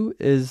back to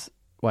is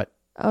what?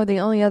 Oh, the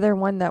only other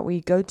one that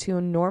we go to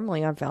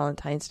normally on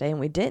Valentine's Day, and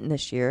we didn't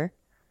this year.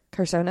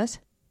 Cardones.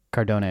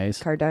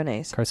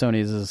 Carsones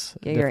is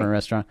a different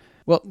restaurant.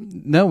 Well,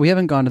 no, we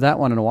haven't gone to that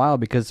one in a while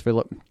because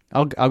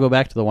I'll go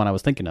back to the one I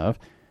was thinking of.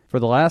 For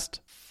the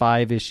last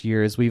 5-ish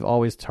years, we've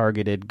always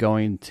targeted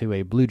going to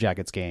a Blue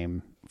Jackets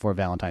game for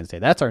Valentine's Day.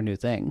 That's our new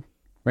thing.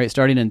 Right,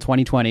 starting in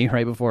 2020,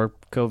 right before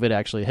COVID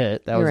actually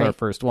hit, that was our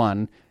first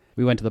one.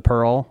 We went to the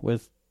Pearl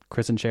with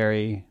Chris and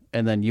Sherry,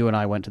 and then you and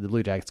I went to the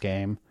Blue Jackets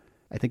game.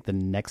 I think the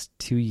next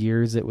 2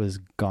 years it was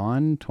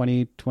gone,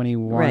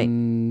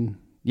 2021. Right.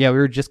 Yeah, we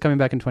were just coming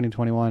back in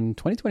 2021.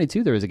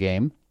 2022 there was a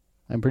game,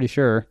 I'm pretty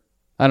sure.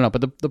 I don't know,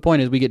 but the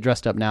point is we get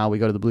dressed up now. We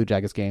go to the Blue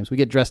Jackets games. We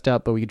get dressed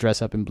up, but we dress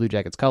up in Blue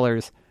Jackets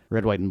colors,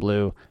 red, white, and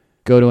blue.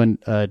 Go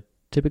to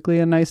typically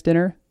a nice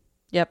dinner.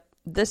 Yep.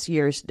 This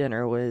year's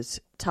dinner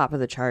was top of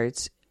the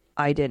charts.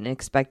 I didn't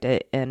expect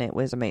it, and it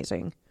was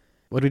amazing.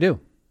 What did we do?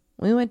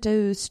 We went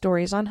to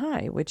Stories on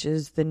High, which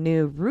is the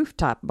new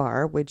rooftop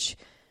bar, which...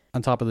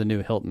 On top of the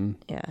new Hilton.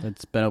 Yeah.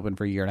 It's been open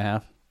for a year and a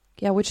half.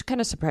 Yeah, which kind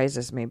of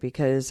surprises me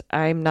because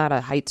I'm not a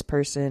heights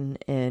person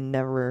and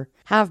never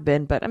have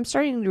been, but I'm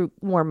starting to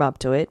warm up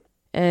to it.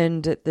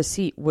 And the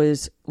seat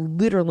was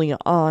literally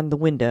on the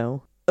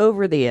window,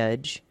 over the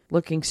edge,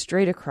 looking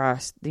straight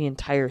across the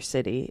entire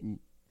city.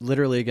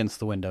 Literally against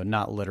the window,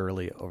 not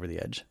literally over the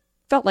edge.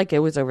 Felt like it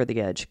was over the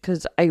edge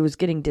because I was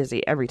getting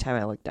dizzy every time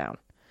I looked down.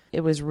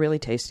 It was really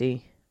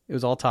tasty. It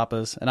was all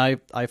tapas, and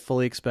I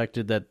fully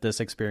expected that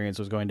this experience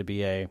was going to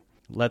be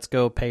let's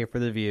go pay for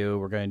the view.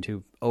 We're going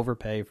to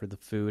overpay for the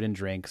food and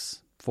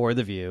drinks for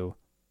the view,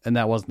 and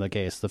that wasn't the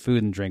case. The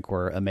food and drink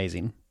were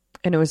amazing.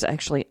 And it was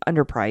actually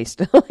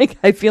underpriced.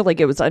 I feel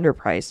like it was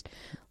underpriced.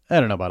 I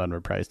don't know about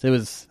underpriced. It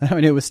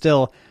was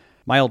still,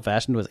 my old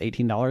fashioned was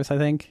 $18, I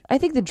think. I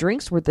think the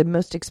drinks were the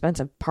most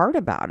expensive part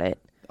about it.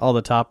 All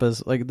the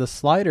tapas, like the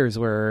sliders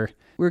we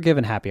were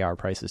given happy hour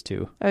prices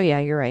too. Oh yeah,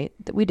 you're right.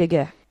 We did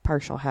get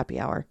partial happy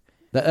hour.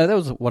 That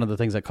was one of the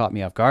things that caught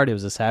me off guard. It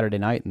was a Saturday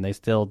night, and they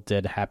still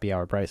did happy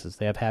hour prices.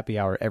 They have happy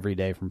hour every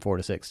day from 4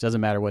 to 6.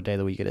 Doesn't matter what day of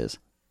the week it is.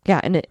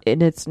 Yeah, and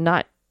it's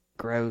not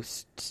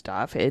gross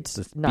stuff.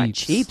 It's not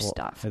cheap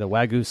stuff. The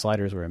Wagyu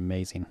sliders were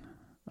amazing.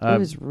 It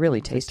was really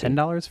tasty.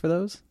 $10 for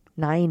those?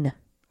 $9.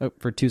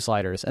 for 2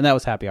 sliders, and that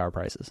was happy hour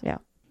prices. Yeah.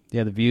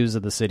 Yeah, the views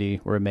of the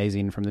city were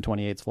amazing from the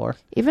 28th floor.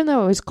 Even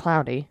though it was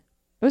cloudy.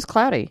 It was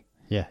cloudy.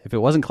 Yeah, if it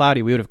wasn't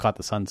cloudy, we would have caught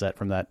the sunset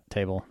from that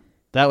table.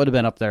 That would have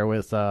been up there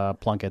with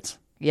Plunkett's.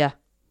 Yeah.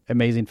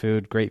 Amazing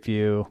food, great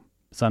view,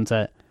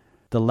 sunset.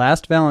 The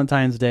last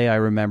Valentine's Day I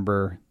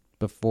remember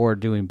before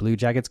doing Blue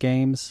Jackets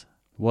games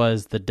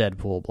was the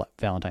Deadpool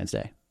Valentine's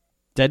Day.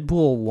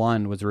 Deadpool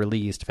 1 was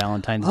released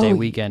Valentine's Day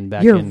weekend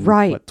back in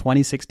right.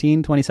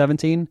 2016,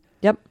 2017?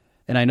 Yep.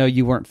 And I know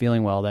you weren't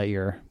feeling well that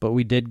year, but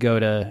we did go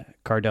to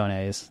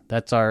Cardone's.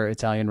 That's our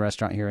Italian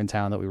restaurant here in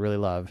town that we really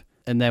love.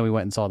 And then we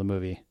went and saw the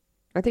movie.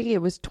 I think it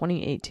was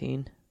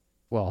 2018.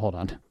 Well, hold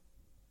on.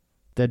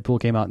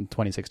 Deadpool came out in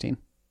 2016.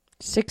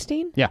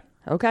 16? Yeah.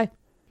 Okay.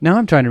 Now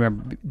I'm trying to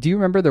remember. Do you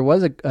remember there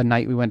was a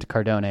night we went to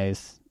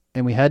Cardone's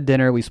and we had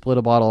dinner, we split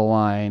a bottle of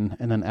wine,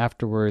 and then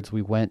afterwards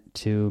we went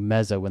to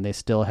Mezza when they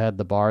still had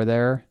the bar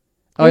there.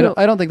 Oh,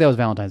 I don't think that was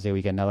Valentine's Day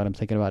weekend now that I'm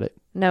thinking about it.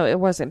 No, it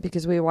wasn't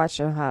because we watched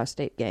an Ohio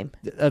State game.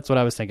 That's what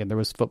I was thinking. There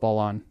was football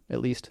on,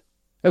 at least.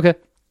 Okay.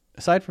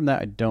 Aside from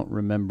that, I don't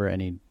remember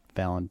any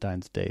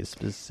Valentine's Day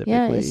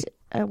specifically.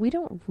 Yeah, we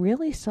don't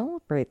really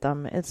celebrate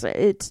them.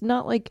 It's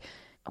not like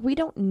we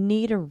don't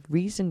need a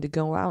reason to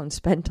go out and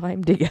spend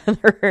time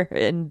together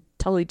and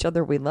tell each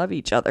other we love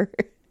each other.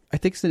 I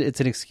think it's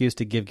an excuse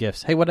to give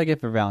gifts. Hey, what did I get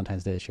for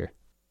Valentine's Day this year?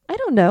 I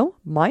don't know.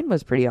 Mine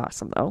was pretty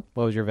awesome, though.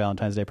 What was your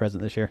Valentine's Day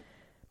present this year?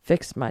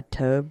 Fixed my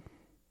tub.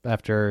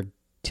 After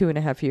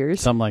 2.5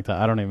 years. Something like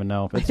that. I don't even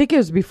know. I think it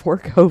was before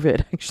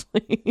COVID,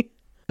 actually.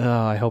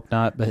 Oh, I hope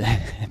not, but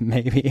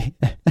maybe.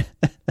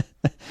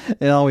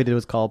 And all we did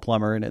was call a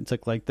plumber, and it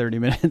took like 30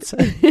 minutes.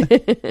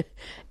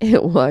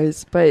 It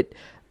was, but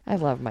I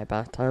love my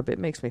bathtub. It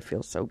makes me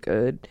feel so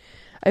good.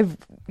 I've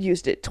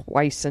used it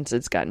twice since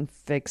it's gotten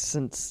fixed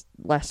since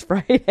last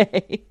Friday.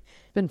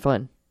 It's been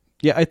fun.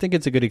 Yeah, I think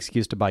it's a good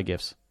excuse to buy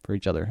gifts for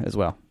each other as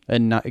well.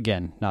 And not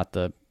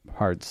the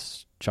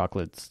hearts,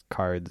 chocolates,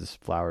 cards,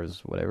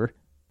 flowers, whatever.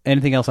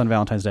 Anything else on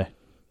Valentine's Day?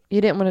 You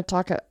didn't want to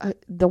talk...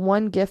 the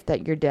one gift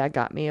that your dad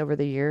got me over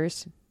the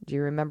years, do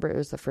you remember? It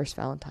was the first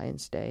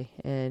Valentine's Day.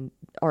 I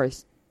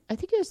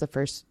think it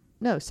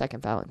was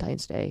second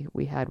Valentine's Day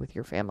we had with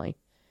your family.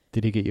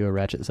 Did he get you a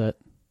ratchet set?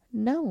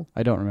 No.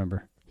 I don't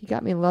remember. He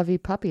got me Lovey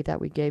Puppy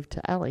that we gave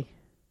to Ellie.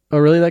 Oh,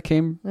 really? That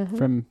came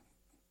from...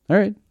 All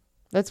right.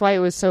 That's why it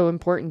was so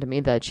important to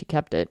me that she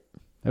kept it.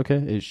 Okay.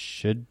 It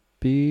should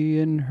be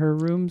in her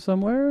room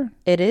somewhere?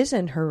 It is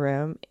in her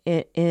room,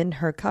 in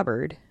her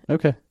cupboard.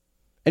 Okay.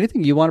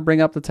 Anything you want to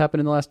bring up that's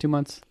happened in the last 2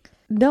 months?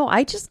 No,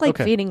 I just like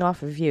feeding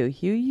off of you.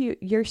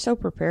 You're so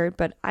prepared,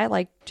 but I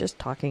like just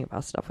talking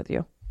about stuff with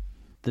you.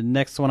 The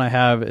next one I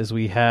have is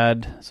we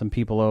had some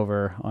people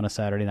over on a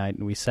Saturday night,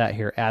 and we sat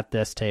here at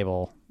this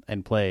table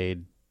and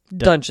played...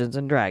 Dungeons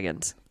and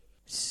Dragons.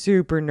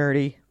 Super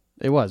nerdy.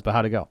 It was, but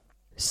how'd it go?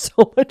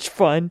 So much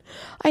fun.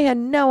 I had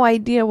no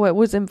idea what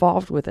was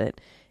involved with it.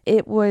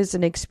 It was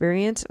an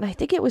experience, and I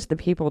think it was the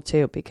people,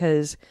 too,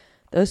 because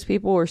those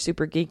people were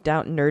super geeked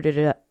out and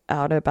nerded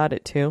out about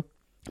it, too.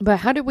 But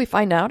how did we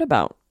find out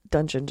about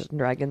Dungeons and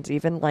Dragons,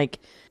 even, like,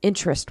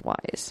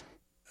 interest-wise?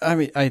 I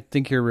mean, I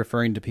think you're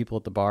referring to people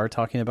at the bar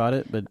talking about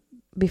it, but...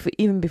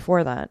 Even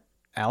before that.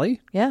 Allie?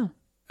 Yeah.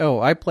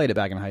 Oh, I played it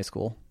back in high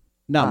school.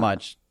 Not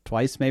much.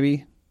 Twice,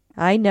 maybe?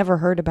 I never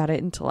heard about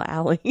it until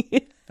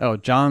Allie. Oh,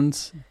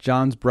 John's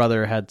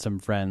brother had some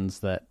friends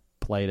that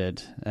played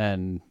it,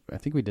 and I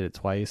think we did it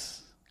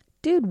twice.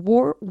 Dude,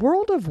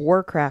 World of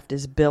Warcraft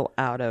is built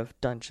out of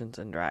Dungeons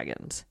and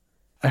Dragons.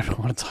 I don't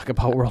want to talk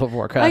about World of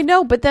Warcraft. I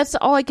know, but that's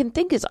all I can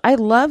think is I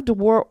loved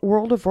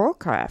World of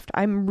Warcraft.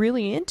 I'm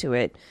really into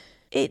it.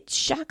 It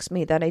shocks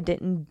me that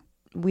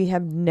we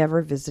have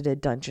never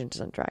visited Dungeons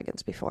and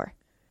Dragons before.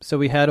 So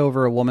we had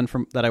over a woman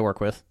that I work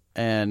with,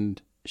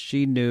 and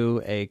she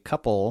knew a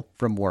couple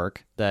from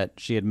work that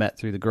she had met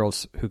through the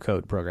Girls Who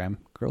Code program.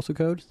 Girls Who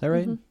Code? Is that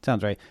right? Mm-hmm.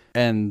 Sounds right.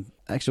 And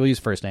actually, we'll use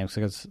first names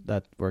because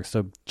that works.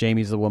 So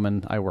Jamie's the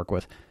woman I work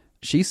with.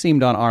 She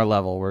seemed on our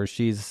level where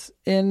she's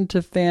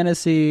into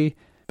fantasy,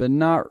 but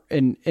not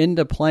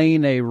into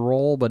playing a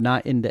role, but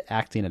not into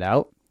acting it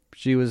out.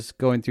 She was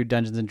going through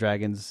Dungeons and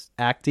Dragons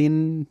not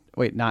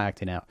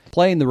acting out,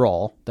 playing the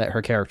role that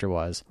her character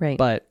was, right,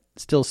 but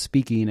still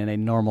speaking in a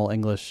normal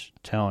English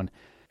tone.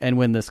 And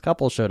when this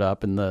couple showed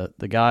up, and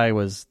the guy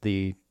was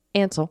the...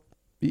 Ansel.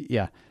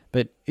 Yeah,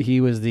 but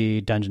he was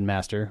the dungeon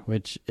master,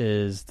 which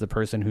is the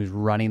person who's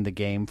running the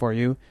game for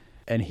you.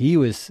 And he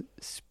was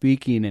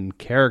speaking in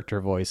character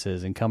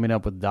voices and coming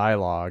up with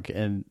dialogue.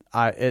 And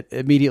it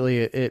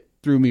immediately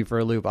threw me for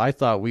a loop. I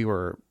thought we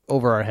were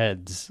over our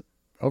heads.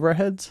 Over our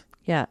heads?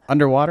 Yeah.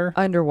 Underwater?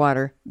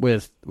 Underwater.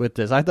 With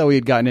this. I thought we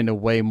had gotten into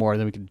way more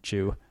than we could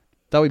chew.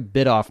 Thought we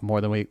bit off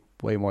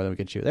way more than we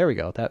could chew. There we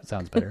go. That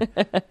sounds better.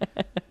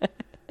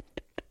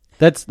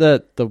 That's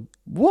the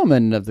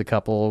woman of the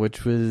couple,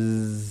 which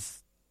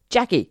was...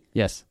 Jackie.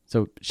 Yes.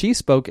 So she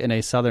spoke in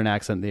a southern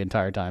accent the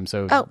entire time.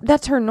 So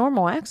that's her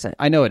normal accent.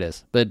 I know it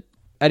is, but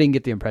I didn't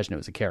get the impression it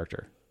was a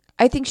character.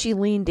 I think she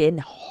leaned in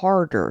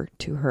harder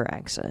to her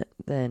accent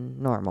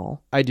than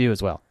normal. I do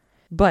as well.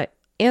 But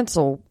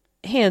Ansel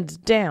hands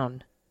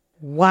down.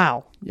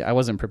 Wow. Yeah, I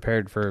wasn't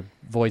prepared for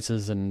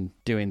voices and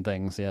doing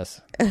things,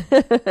 yes.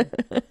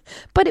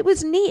 But it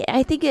was neat.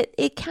 I think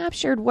it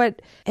captured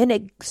and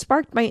it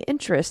sparked my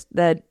interest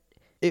that...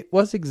 It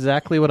was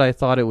exactly what I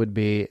thought it would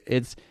be.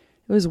 It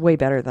was way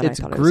better than I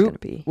thought it was going to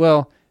be.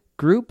 Well,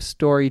 group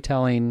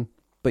storytelling,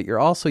 but you're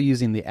also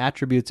using the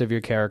attributes of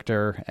your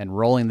character and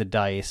rolling the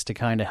dice to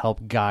kind of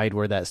help guide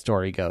where that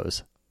story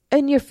goes.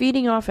 And you're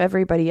feeding off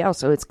everybody else,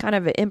 so it's kind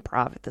of an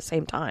improv at the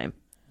same time.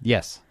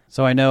 Yes.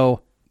 So I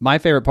know my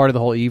favorite part of the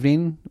whole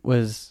evening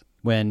was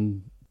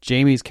when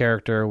Jamie's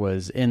character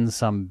was in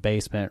some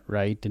basement,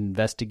 right,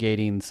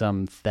 investigating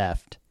some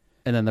theft.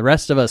 And then the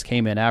rest of us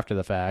came in after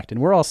the fact,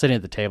 and we're all sitting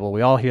at the table.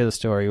 We all hear the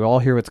story. We all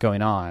hear what's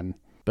going on.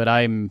 But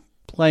I'm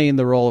playing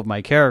the role of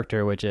my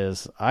character, which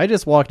is, I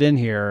just walked in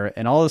here,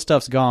 and all this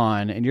stuff's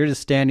gone, and you're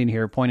just standing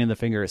here pointing the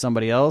finger at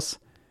somebody else.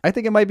 I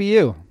think it might be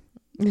you.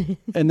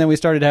 And then we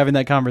started having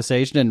that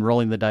conversation and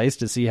rolling the dice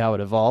to see how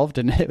it evolved,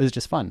 and it was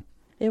just fun.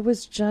 It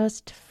was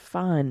just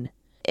fun.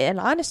 And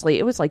honestly,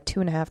 it was like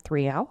 2.5,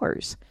 3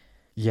 hours.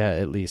 Yeah,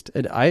 at least.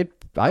 And I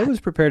was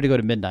prepared to go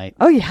to midnight.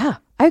 Oh, yeah.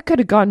 I could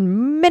have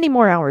gone many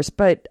more hours,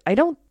 but I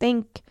don't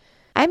think...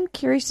 I'm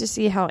curious to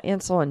see how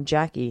Ansel and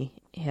Jackie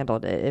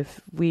handled it,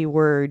 if we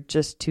were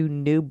just too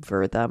noob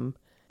for them.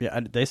 Yeah,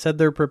 they said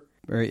they're, or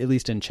at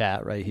least in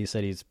chat, right? He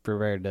said he's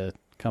prepared to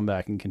come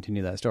back and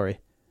continue that story.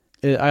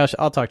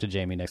 I'll talk to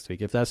Jamie next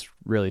week. If that's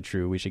really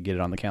true, we should get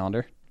it on the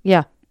calendar.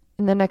 Yeah,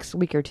 in the next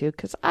week or two,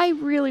 because I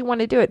really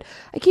want to do it.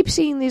 I keep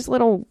seeing these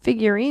little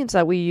figurines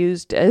that we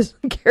used as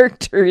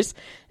characters,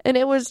 and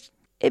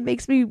it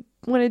makes me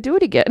want to do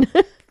it again.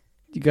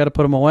 You got to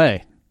put them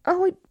away.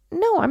 Oh,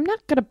 no, I'm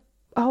not going to.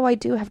 Oh, I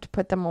do have to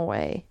put them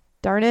away.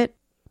 Darn it.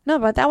 No,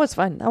 but that was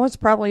fun. That was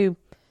probably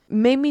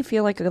made me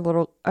feel like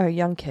a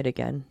young kid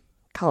again.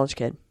 College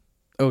kid.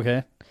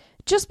 Okay.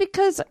 Just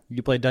because...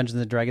 You played Dungeons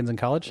and Dragons in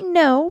college?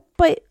 No,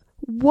 but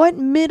what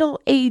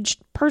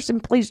middle-aged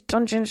person plays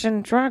Dungeons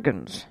and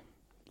Dragons?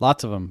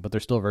 Lots of them, but they're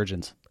still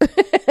virgins. All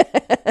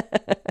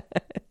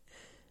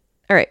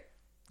right.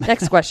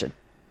 Next question.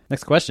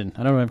 Next question.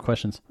 I don't have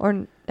questions.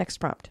 Or next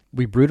prompt.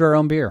 We brewed our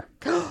own beer.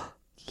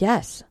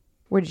 Yes.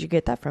 Where did you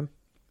get that from?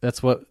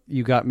 That's what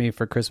you got me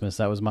for Christmas.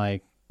 That was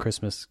my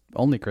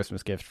only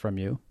Christmas gift from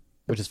you,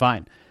 which is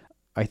fine.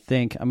 I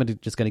think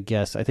just gonna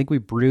guess. I think we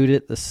brewed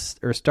it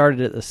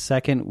started it the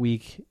second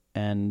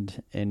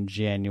weekend in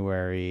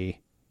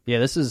January.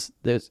 Yeah, so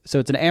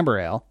it's an amber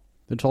ale.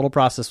 The total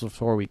process was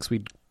 4 weeks.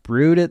 We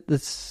brewed it the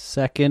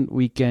second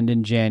weekend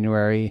in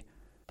January.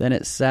 Then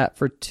it sat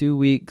for 2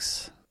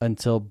 weeks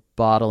until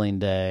bottling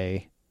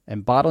day.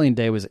 And bottling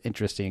day was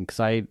interesting because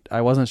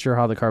I wasn't sure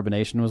how the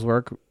carbonation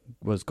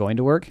was going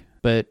to work,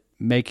 but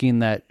making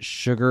that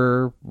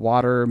sugar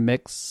water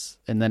mix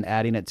and then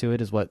adding it to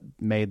it is what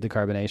made the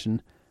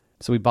carbonation.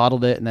 So we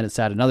bottled it and then it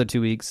sat another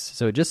 2 weeks.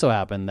 So it just so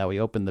happened that we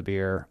opened the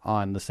beer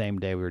on the same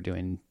day we were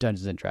doing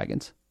Dungeons and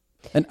Dragons.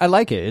 And I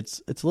like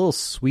it. It's a little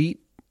sweet.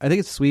 I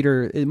think it's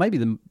sweeter. It might be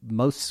the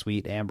most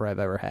sweet amber I've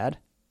ever had.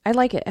 I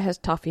like it. It has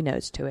toffee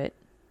notes to it.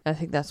 I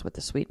think that's what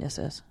the sweetness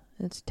is.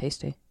 It's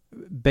tasty.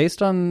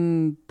 Based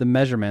on the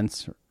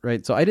measurements,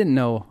 right? So I didn't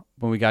know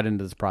when we got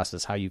into this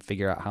process how you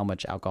figure out how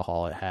much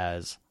alcohol it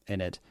has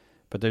in it.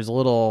 But there's a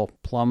little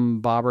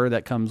plumb bobber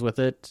that comes with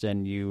it,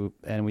 and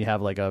we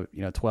have like a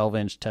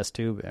 12-inch test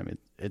tube. I mean,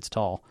 it's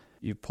tall.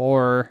 You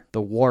pour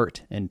the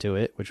wort into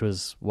it, which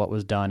was what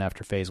was done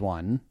after phase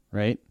 1,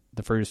 right?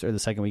 The first or the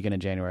second weekend in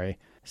January.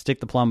 Stick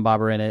the plumb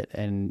bobber in it,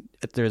 and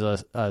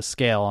there's a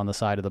scale on the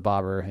side of the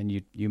bobber, and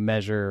you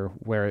measure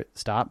where it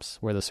stops,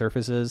 where the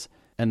surface is.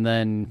 And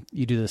then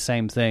you do the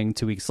same thing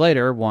 2 weeks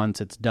later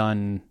once it's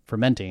done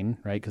fermenting,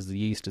 right? Because the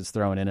yeast is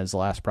thrown in as the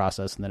last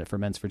process, and then it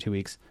ferments for 2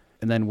 weeks.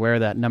 And then where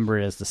that number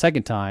is the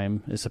second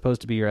time is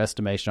supposed to be your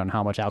estimation on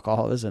how much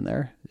alcohol is in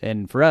there.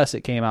 And for us,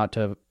 it came out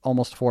to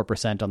almost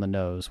 4% on the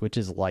nose, which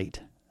is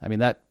light. I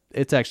mean,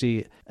 it's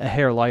actually a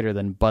hair lighter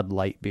than Bud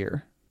Light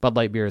beer. Bud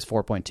Light beer is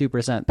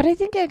 4.2%. But I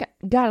think it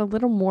got a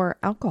little more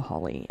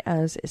alcohol-y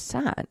as it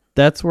sat.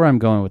 That's where I'm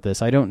going with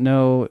this. I don't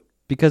know,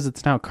 because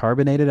it's now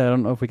carbonated, I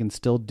don't know if we can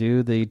still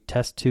do the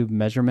test tube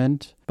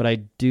measurement, but I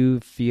do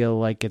feel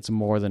like it's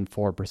more than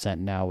 4%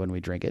 now when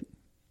we drink it.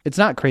 It's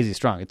not crazy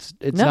strong. It's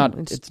not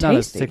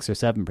a 6 or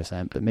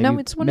 7%, but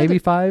maybe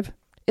 5.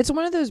 It's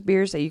one of those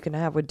beers that you can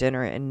have with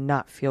dinner and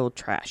not feel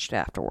trashed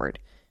afterward.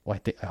 Well,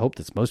 I hope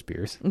that's most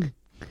beers.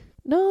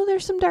 No,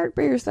 there's some dark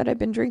beers that I've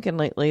been drinking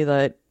lately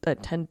that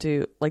tend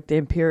to, like the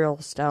Imperial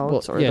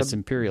Stouts. Well, yes,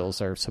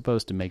 Imperials are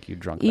supposed to make you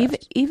drunk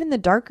even the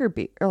darker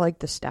beer, or like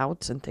the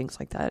Stouts and things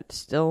like that,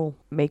 still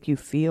make you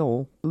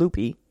feel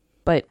loopy.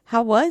 But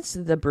how was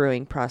the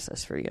brewing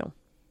process for you?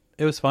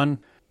 It was fun.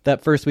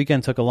 That first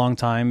weekend took a long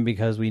time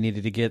because we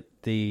needed to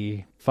get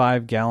the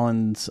 5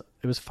 gallons.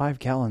 It was 5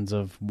 gallons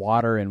of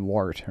water and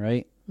wort,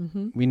 right?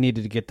 Mm-hmm. We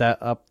needed to get that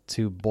up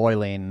to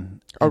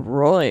boiling. A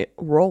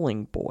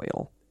rolling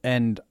boil.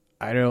 And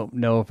I don't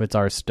know if it's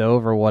our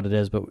stove or what it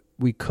is, but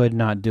we could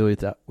not do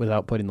it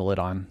without putting the lid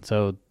on.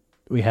 So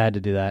we had to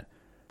do that.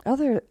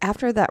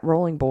 After that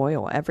rolling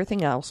boil,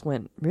 everything else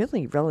went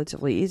really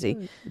relatively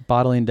easy.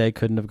 Bottling day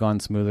couldn't have gone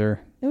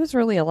smoother. It was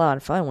really a lot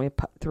of fun. We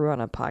threw on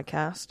a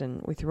podcast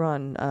and we threw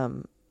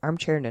on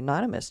Armchair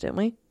Anonymous, didn't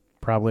we?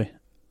 Probably.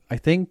 I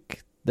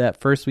think that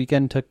first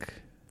weekend took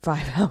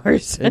 5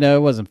 hours. No,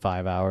 it wasn't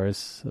 5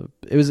 hours.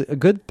 It was a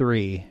good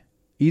 3.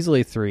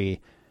 Easily 3.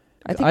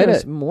 I think it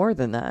was more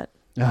than that.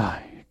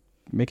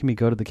 Making me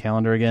go to the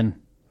calendar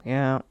again.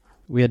 Yeah.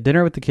 We had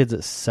dinner with the kids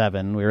at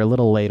 7. We were a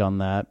little late on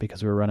that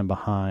because we were running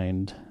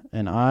behind.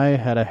 And I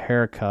had a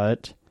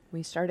haircut.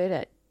 We started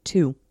at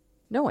 2.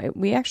 No,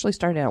 we actually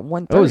started at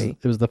 1:30. Oh,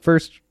 it was the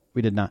first.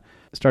 We did not.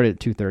 It started at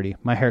 2:30.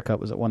 My haircut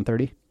was at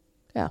 1:30.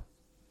 Yeah.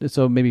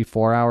 So maybe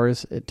 4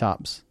 hours at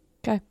tops.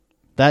 Okay.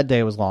 That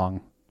day was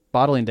long.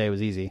 Bottling day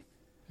was easy.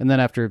 And then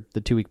after the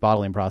 2-week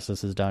bottling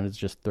process is done, it's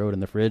just throw it in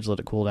the fridge, let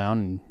it cool down,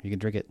 and you can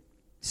drink it.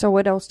 So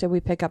what else did we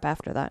pick up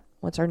after that?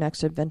 What's our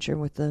next adventure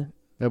with the...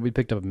 We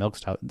picked up a milk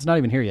stout. It's not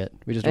even here yet.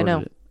 We just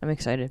ordered it. I'm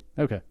excited.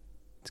 Okay.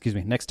 Excuse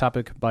me. Next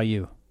topic by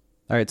you.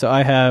 All right.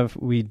 So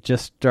we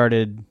just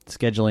started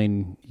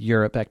scheduling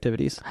Europe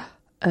activities.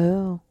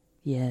 Oh,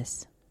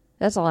 yes.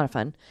 That's a lot of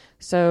fun.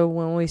 So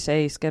when we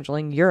say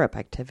scheduling Europe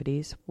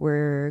activities,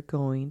 we're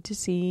going to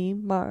see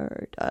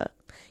Marta.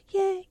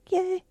 Yeah,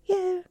 yeah,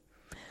 yeah.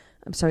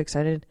 I'm so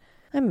excited.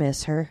 I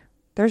miss her.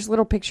 There's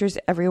little pictures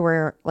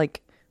everywhere.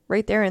 Like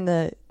right there in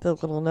the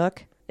little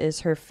nook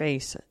is her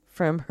face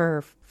from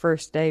her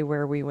first day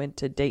where we went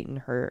to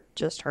Dayton,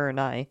 just her and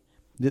I.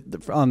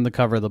 On the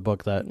cover of the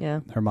book that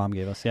her mom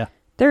gave us, yeah.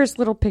 There's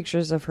little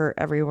pictures of her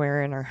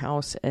everywhere in our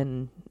house,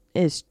 and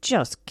it's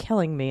just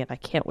killing me, and I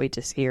can't wait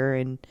to see her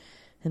and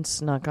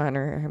snuck on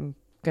her. I'm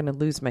going to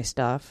lose my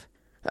stuff.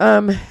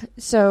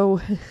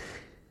 So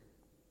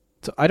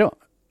I don't...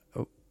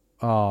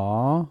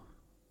 Aw.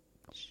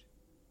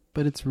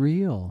 But it's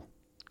real.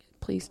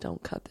 Please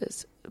don't cut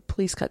this.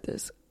 Please cut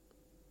this.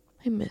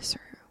 I miss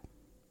her.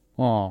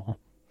 Aw.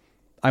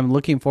 I'm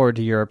looking forward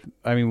to Europe.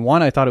 I mean,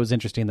 one, I thought it was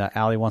interesting that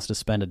Allie wants to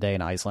spend a day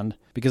in Iceland,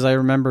 because I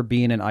remember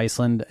being in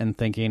Iceland and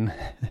thinking,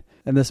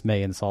 and this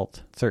may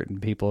insult certain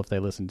people if they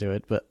listen to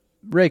it, but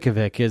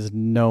Reykjavik is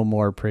no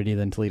more pretty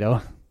than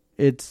Toledo.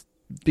 It's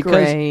because...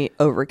 Gray,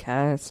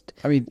 overcast,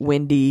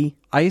 windy.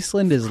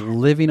 Iceland is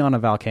living on a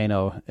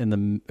volcano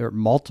or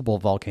multiple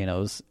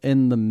volcanoes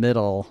in the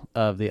middle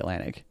of the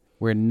Atlantic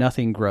where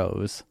nothing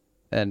grows.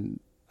 And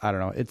I don't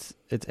know. It's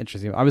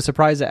interesting. I was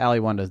surprised that Allie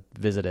wanted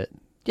to visit it.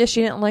 Yeah,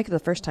 she didn't like it the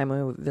first time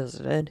we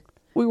visited.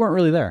 We weren't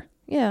really there.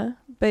 Yeah,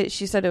 but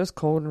she said it was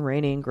cold and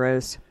rainy and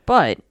gross.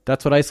 But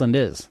that's what Iceland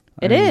is.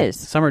 It is.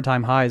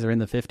 Summertime highs are in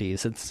the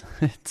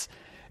 50s.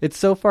 It's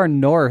so far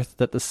north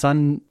that the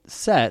sun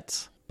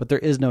sets, but there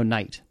is no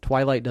night.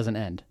 Twilight doesn't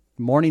end.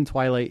 Morning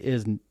twilight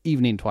is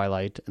evening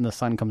twilight, and the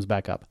sun comes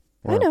back up.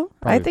 I know.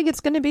 I think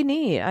it's going to be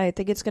neat. I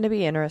think it's going to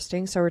be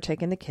interesting. So we're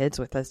taking the kids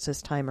with us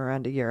this time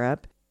around to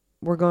Europe.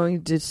 We're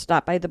going to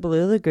stop by the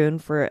Blue Lagoon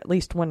for at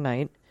least one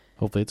night.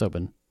 Hopefully it's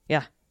open.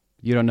 Yeah.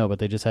 You don't know, but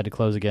they just had to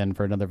close again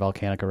for another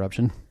volcanic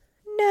eruption.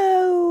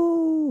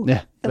 No.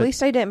 Yeah. At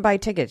least I didn't buy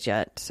tickets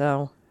yet,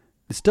 so.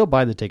 Still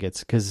buy the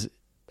tickets, because,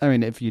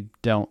 if you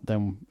don't,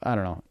 then I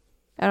don't know.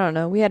 I don't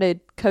know. We had to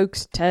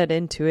coax Ted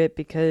into it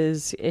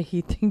because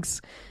he thinks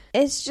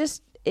it's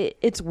just,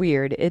 it's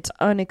weird. It's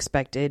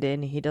unexpected,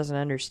 and he doesn't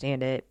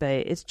understand it, but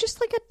it's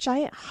just like a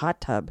giant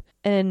hot tub,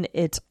 and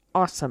it's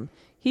awesome.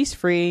 He's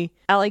free.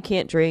 Allie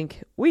can't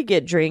drink. We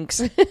get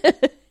drinks.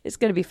 It's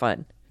going to be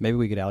fun. Maybe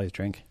we get Allie's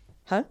drink.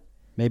 Huh?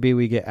 Maybe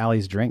we get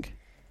Allie's drink.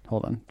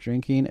 Hold on.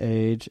 Drinking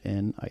age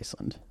in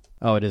Iceland.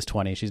 Oh, it is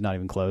 20. She's not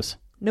even close.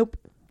 Nope.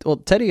 Well,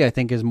 Teddy, I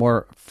think, is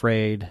more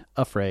afraid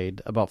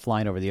about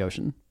flying over the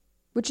ocean.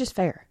 Which is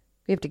fair.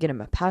 We have to get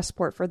him a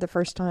passport for the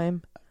first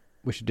time.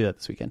 We should do that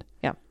this weekend.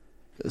 Yeah.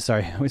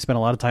 Sorry, we spent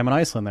a lot of time in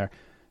Iceland there.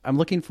 I'm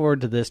looking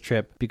forward to this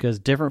trip because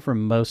different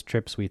from most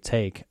trips we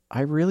take,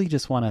 I really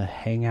just want to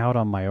hang out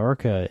on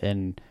Mallorca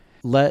and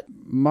let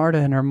Marta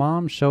and her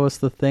mom show us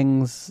the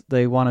things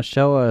they want to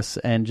show us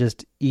and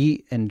just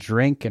eat and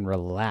drink and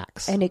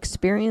relax. And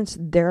experience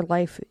their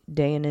life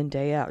day in and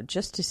day out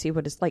just to see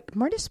what it's like.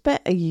 Marta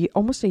spent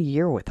almost a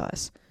year with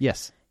us.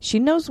 Yes. She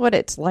knows what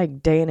it's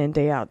like day in and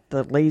day out.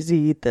 The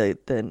lazy,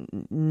 the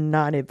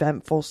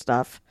non-eventful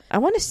stuff. I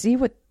want to see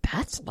what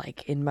that's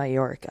like in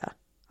Mallorca.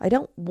 I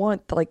don't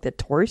want the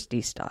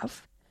touristy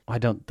stuff. I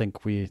don't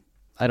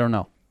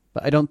know.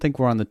 But I don't think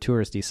we're on the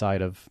touristy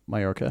side of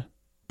Mallorca.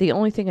 The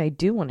only thing I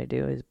do want to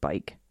do is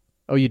bike.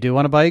 Oh, you do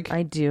want to bike?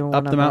 I do want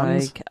to bike. Up the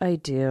mountains? I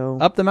do.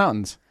 Up the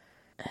mountains.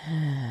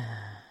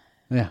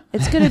 Yeah.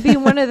 It's going to be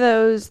one of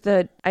those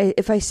that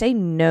if I say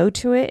no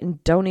to it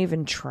and don't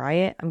even try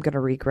it, I'm going to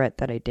regret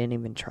that I didn't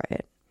even try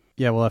it.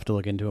 Yeah, we'll have to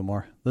look into it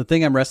more. The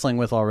thing I'm wrestling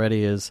with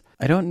already is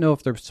I don't know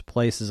if there's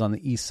places on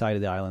the east side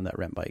of the island that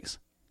rent bikes.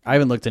 I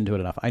haven't looked into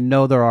it enough. I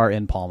know there are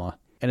in Palma,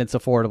 and it's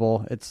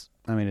affordable. It's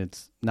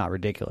not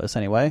ridiculous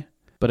anyway.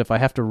 But if I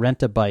have to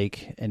rent a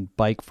bike and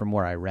bike from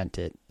where I rent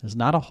it, there's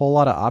not a whole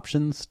lot of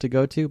options to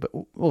go to, but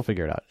we'll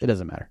figure it out. It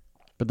doesn't matter.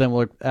 But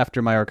then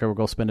after Mallorca, we'll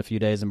go spend a few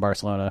days in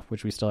Barcelona,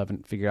 which we still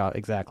haven't figured out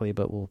exactly,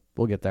 but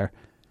we'll get there.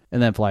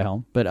 and then fly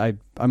home. But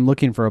I'm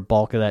looking for a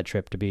bulk of that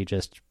trip to be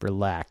just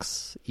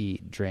relax,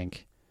 eat,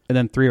 drink. And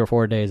then 3 or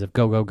 4 days of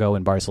go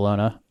in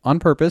Barcelona on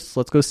purpose.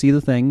 Let's go see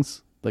the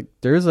things. Like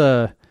there's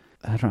I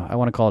don't know, I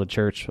want to call it a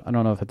church. I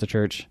don't know if it's a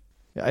church.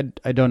 I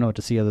don't know what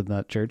to see other than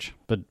that church,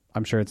 but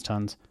I'm sure it's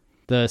tons.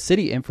 The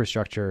city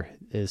infrastructure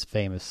is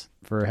famous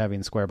for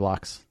having square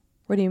blocks.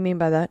 What do you mean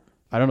by that?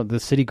 I don't know. The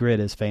city grid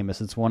is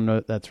famous. It's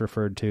one that's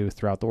referred to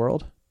throughout the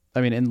world.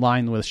 I mean, in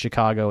line with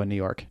Chicago and New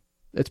York.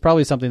 It's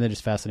probably something that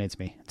just fascinates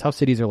me. It's how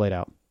cities are laid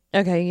out.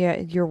 Okay, yeah,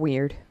 you're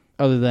weird.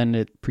 Other than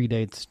it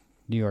predates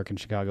New York and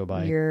Chicago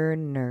by... You're a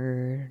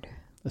nerd.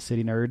 A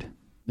city nerd?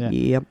 Yeah.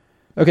 Yep.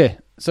 Okay,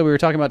 so we were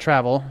talking about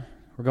travel.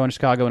 We're going to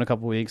Chicago in a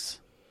couple weeks.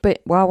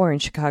 But while we're in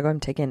Chicago, I'm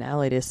taking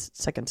Allie to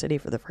Second City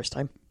for the first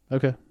time.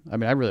 Okay. I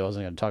mean, I really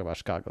wasn't going to talk about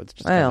Chicago. It's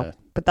just I know, kinda...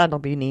 but that'll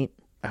be neat.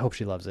 I hope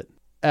she loves it.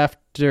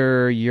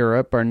 After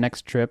Europe, our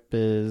next trip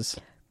is...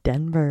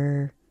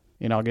 Denver.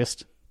 In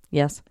August?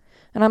 Yes.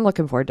 And I'm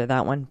looking forward to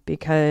that one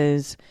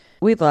because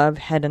we love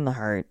Head in the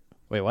Heart.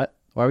 Wait, what?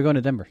 Why are we going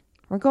to Denver?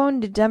 We're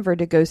going to Denver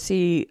to go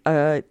see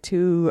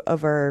 2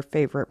 of our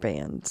favorite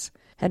bands,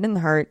 Head in the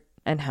Heart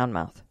and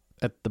Houndmouth.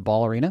 At the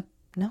Ball Arena?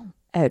 No,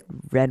 at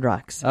Red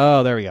Rocks.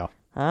 Oh, there we go.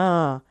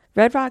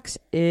 Red Rocks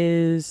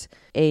is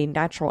a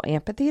natural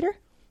amphitheater?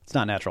 It's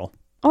not natural.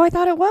 Oh, I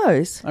thought it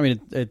was. I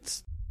mean,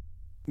 it's...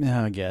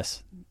 I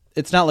guess.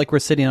 It's not like we're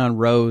sitting on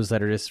rows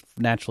that are just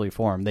naturally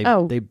formed.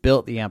 They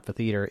built the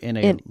amphitheater in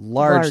a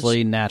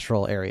largely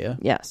natural area.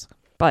 Yes.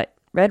 But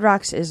Red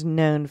Rocks is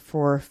known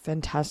for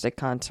fantastic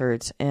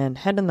concerts, and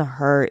Head in the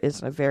Heart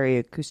is a very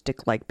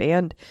acoustic-like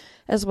band,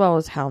 as well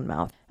as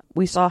Houndmouth.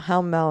 We saw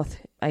Houndmouth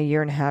a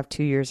year and a half,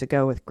 2 years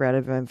ago with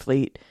Greta Van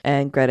Fleet,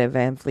 and Greta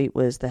Van Fleet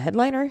was the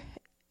headliner,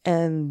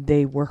 and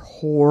they were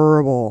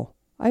horrible.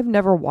 I've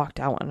never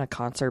walked out on a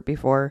concert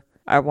before.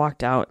 I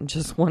walked out and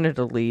just wanted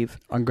to leave.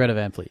 On Greta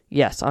Van Fleet?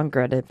 Yes, on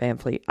Greta Van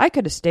Fleet. I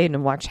could have stayed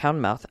and watched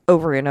Houndmouth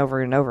over and over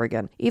and over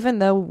again, even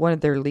though one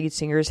of their lead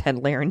singers had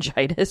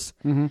laryngitis.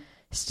 Mm-hmm.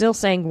 Still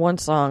sang one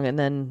song and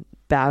then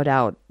bowed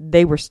out.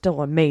 They were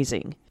still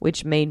amazing,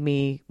 which made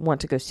me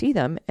want to go see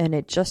them, and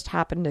it just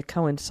happened to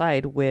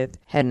coincide with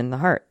Head in the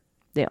Heart.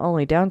 The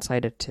only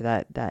downside to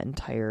that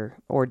entire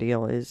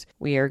ordeal is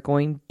we are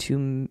going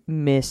to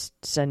miss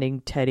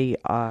sending Teddy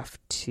off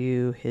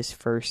to his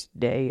first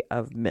day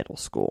of middle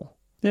school.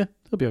 Yeah,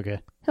 he'll be okay.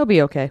 He'll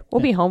be okay.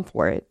 We'll be home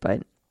for it,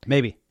 but...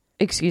 Maybe.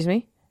 Excuse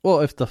me? Well,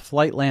 if the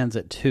flight lands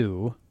at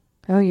 2...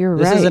 Oh, you're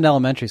right. This isn't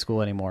elementary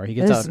school anymore. He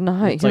gets it's out...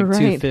 Not, it's like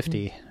right.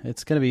 2:50.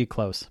 It's going to be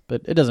close,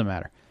 but it doesn't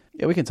matter.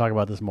 Yeah, we can talk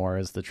about this more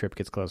as the trip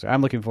gets closer.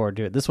 I'm looking forward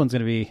to it. This one's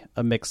going to be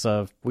a mix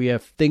of we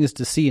have things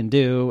to see and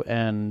do,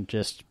 and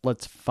just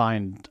let's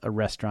find a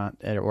restaurant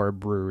or a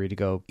brewery to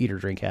go eat or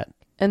drink at.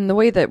 And the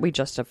way that we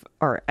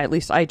or at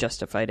least I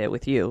justified it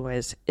with you,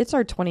 is it's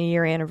our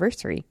 20-year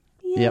anniversary.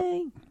 Yay. Yep.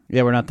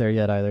 Yeah, we're not there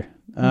yet either.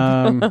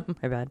 My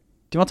bad.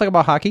 Do you want to talk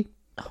about hockey?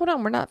 Hold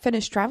on, we're not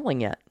finished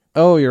traveling yet.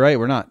 Oh, you're right.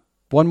 We're not.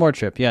 One more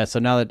trip. Yeah, so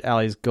now that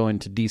Allie's going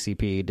to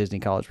DCP, Disney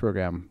College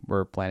Program,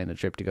 we're planning the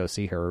trip to go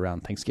see her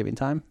around Thanksgiving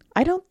time.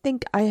 I don't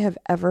think I have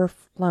ever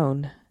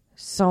flown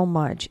so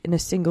much in a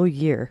single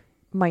year,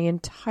 my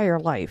entire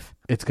life.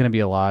 It's going to be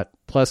a lot.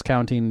 Plus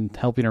counting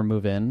helping her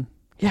move in.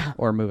 Yeah.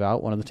 Or move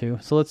out, one of the two.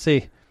 So let's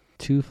see.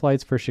 2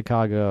 flights for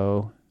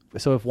Chicago.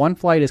 So if one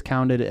flight is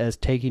counted as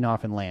taking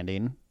off and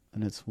landing,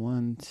 then it's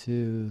 1,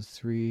 2,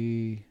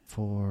 3,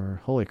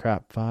 4, holy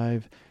crap,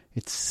 5...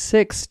 It's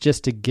 6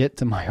 just to get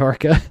to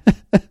Mallorca.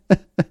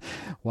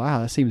 Wow,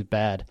 that seems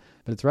bad.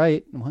 But it's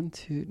right. 1,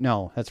 2...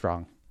 No, that's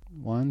wrong.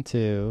 1,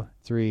 2,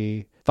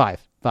 3...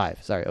 5. 5.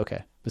 Sorry,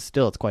 okay. But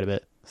still, it's quite a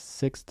bit.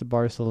 6 to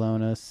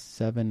Barcelona,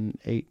 7,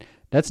 8...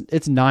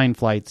 It's 9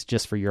 flights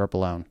just for Europe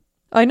alone.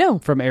 I know.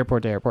 From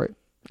airport to airport.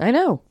 I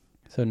know.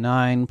 So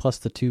 9 plus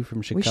the 2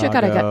 from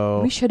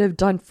Chicago. We should have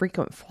done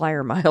frequent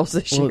flyer miles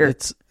this year.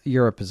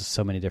 Europe is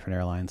so many different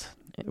airlines.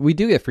 We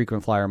do get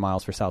frequent flyer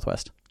miles for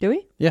Southwest. Do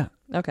we? Yeah.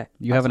 Okay.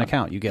 You have an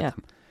account. You get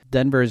them.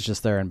 Denver is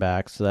just there and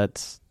back, so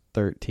that's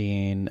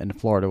 13. And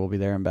Florida will be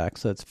there and back,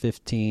 so that's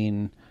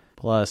 15.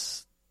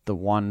 Plus the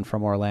one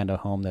from Orlando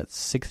home, that's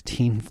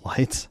 16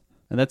 flights.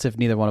 And that's if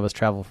neither one of us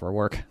travel for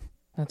work.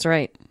 That's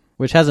right.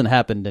 Which hasn't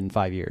happened in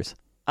 5 years.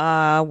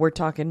 We're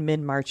talking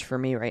mid-March for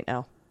me right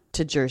now.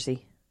 To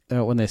Jersey.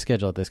 When they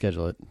schedule it, they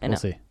schedule it. I know. We'll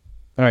see.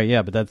 All right,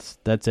 yeah, but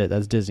that's it.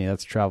 That's Disney.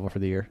 That's travel for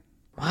the year.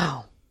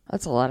 Wow.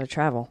 That's a lot of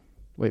travel.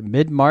 Wait,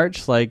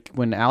 mid-March? Like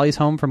when Allie's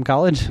home from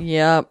college?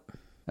 Yep.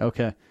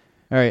 Okay.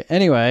 All right.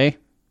 Anyway,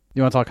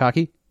 you want to talk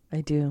hockey?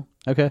 I do.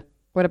 Okay.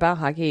 What about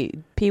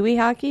hockey? Pee-wee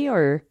hockey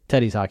or?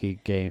 Teddy's hockey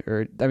game.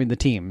 The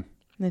team.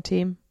 The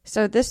team.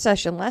 So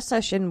last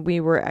session, we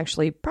were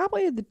actually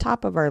probably at the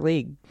top of our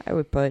league, I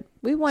would put.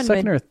 We won.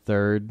 Second or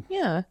third.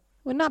 Yeah.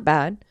 Well, not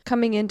bad.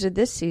 Coming into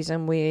this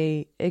season,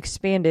 we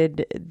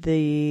expanded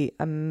the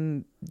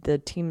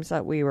teams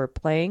that we were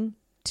playing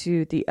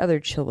to the other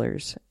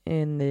chillers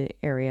in the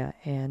area,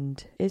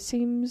 and it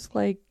seems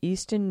like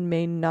Easton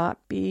may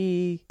not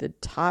be the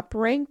top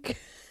rank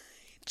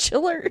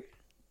chiller.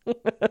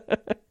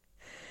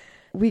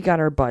 We got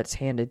our butts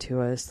handed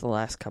to us the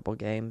last couple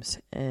games,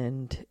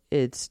 and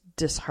it's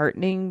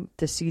disheartening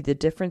to see the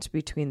difference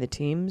between the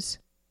teams.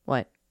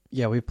 What?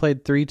 Yeah, we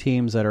played 3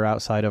 teams that are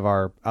outside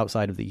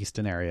of the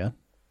Easton area.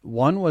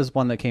 One was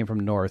one that came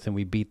from North, and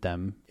we beat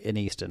them in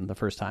Easton the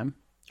first time.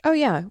 Oh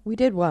yeah, we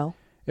did well.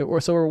 So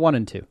we're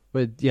 1-2.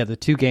 But yeah, the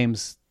 2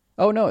 games.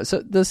 Oh no!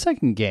 So the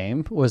second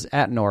game was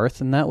at North,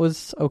 and that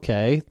was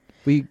okay.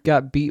 We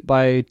got beat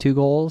by 2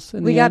 goals.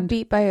 We got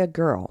beat by a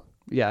girl.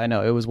 Yeah, I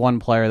know. It was one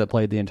player that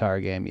played the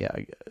entire game. Yeah.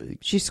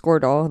 She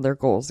scored all their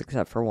goals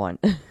except for one.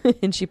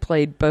 And she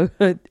played both.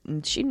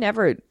 And she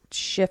never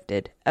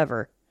shifted,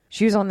 ever.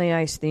 She was on the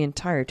ice the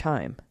entire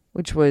time,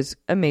 which was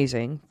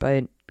amazing,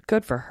 but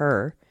good for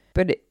her.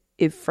 But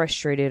it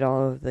frustrated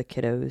all of the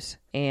kiddos.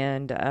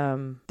 And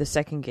the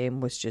second game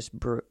was just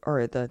brutal.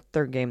 Or the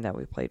third game that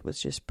we played was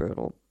just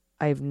brutal.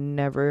 I've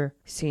never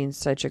seen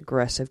such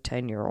aggressive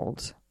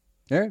 10-year-olds.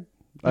 Yeah.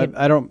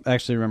 I don't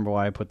actually remember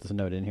why I put this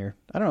note in here.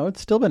 I don't know. It's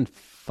still been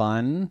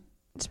fun.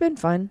 It's been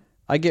fun.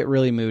 I get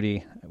really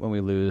moody when we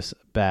lose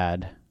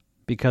bad,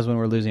 because when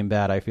we're losing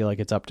bad, I feel like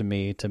it's up to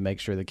me to make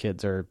sure the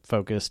kids are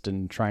focused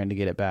and trying to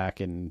get it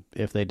back. And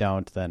if they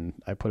don't, then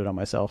I put it on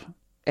myself.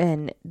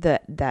 And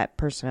that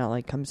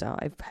personality comes out.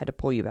 I've had to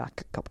pull you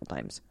back a couple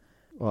times.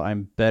 Well,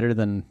 I'm better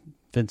than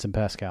Vincent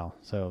Pascal.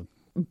 So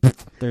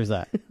there's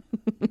that.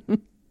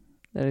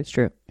 That is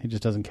true. He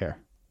just doesn't care.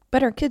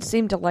 But our kids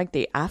seem to like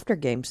the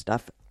after-game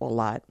stuff a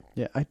lot.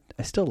 Yeah, I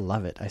still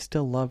love it. I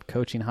still love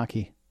coaching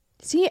hockey.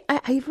 See,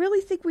 I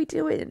really think we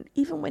do it.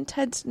 Even when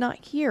Ted's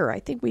not here, I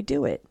think we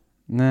do it.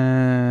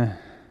 Nah.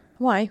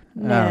 Why?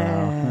 Nah. I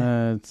don't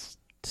know.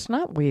 It's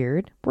not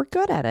weird. We're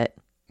good at it.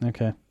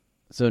 Okay.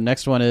 So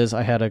next one is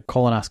I had a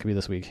colonoscopy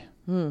this week.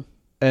 And,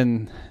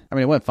 I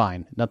mean, it went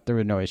fine. There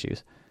were no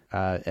issues.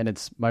 And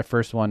it's my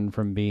first one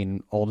from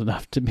being old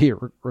enough to be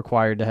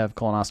required to have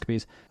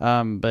colonoscopies.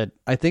 But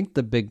I think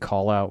the big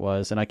call out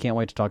was, and I can't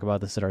wait to talk about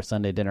this at our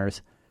Sunday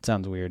dinners. It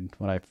sounds weird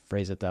when I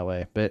phrase it that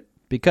way, but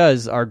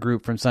because our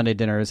group from Sunday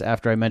dinners,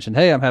 after I mentioned,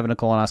 hey, I'm having a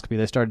colonoscopy,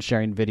 they started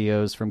sharing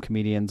videos from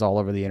comedians all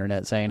over the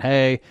internet saying,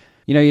 hey,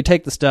 you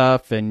take the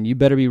stuff and you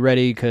better be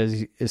ready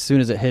because as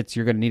soon as it hits,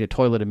 you're going to need a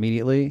toilet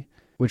immediately.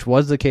 Which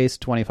was the case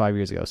 25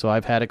 years ago. So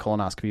I've had a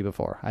colonoscopy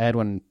before. I had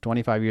one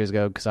 25 years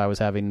ago because I was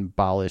having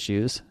bowel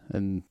issues,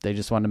 and they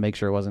just wanted to make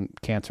sure it wasn't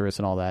cancerous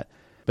and all that.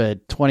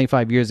 But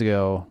 25 years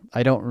ago,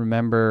 I don't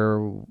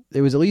remember.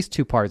 It was at least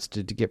 2 parts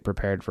to get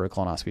prepared for a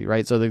colonoscopy,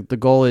 right? So the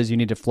goal is you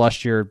need to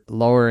flush your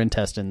lower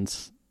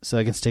intestines so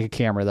they can stick a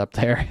camera up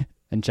there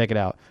and check it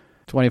out.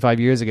 25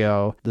 years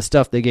ago, the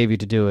stuff they gave you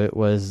to do it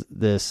was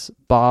this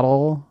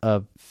bottle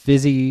of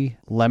fizzy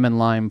lemon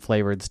lime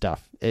flavored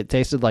stuff. It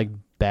tasted like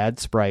bad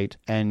Sprite,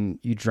 and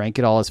you drank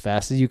it all as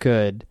fast as you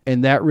could.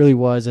 And that really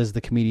was, as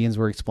the comedians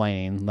were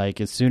explaining, like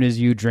as soon as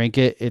you drink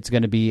it, it's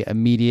going to be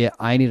immediate.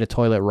 I need a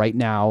toilet right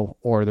now,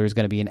 or there's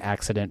going to be an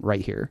accident right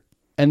here.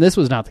 And this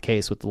was not the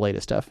case with the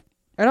latest stuff.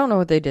 I don't know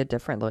what they did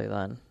differently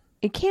then.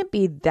 It can't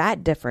be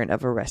that different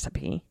of a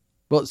recipe.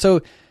 Well,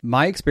 so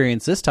my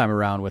experience this time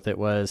around with it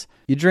was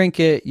you drink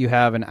it, you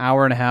have an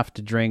hour and a half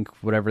to drink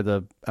whatever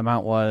the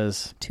amount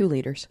was. 2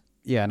 liters.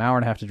 Yeah, an hour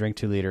and a half to drink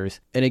 2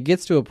 liters. And it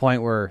gets to a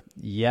point where,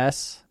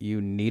 yes,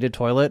 you need a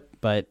toilet,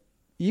 but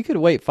you could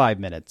wait 5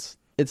 minutes.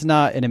 It's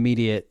not an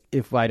immediate,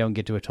 if I don't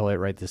get to a toilet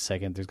right this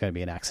second, there's going to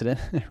be an accident,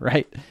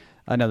 right?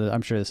 I know that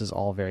I'm sure this is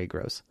all very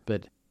gross,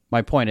 but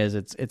my point is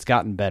it's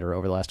gotten better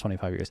over the last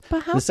 25 years.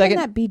 But how can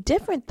that be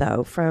different,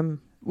 though,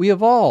 from... We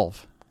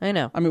evolve. I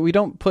know. I mean, we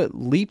don't put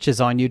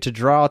leeches on you to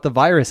draw out the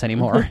virus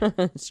anymore.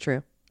 It's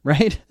true.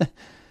 Right?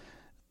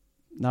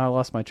 Now I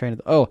lost my train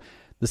of... Oh,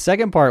 the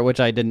second part, which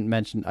I didn't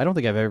mention, I don't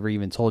think I've ever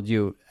even told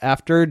you,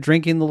 after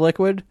drinking the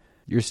liquid,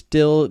 you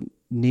still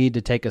need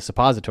to take a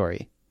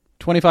suppository.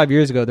 25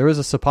 years ago, there was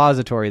a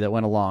suppository that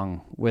went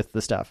along with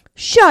the stuff.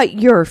 Shut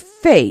your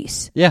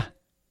face. Yeah.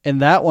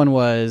 And that one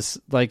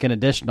was like an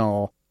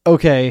additional,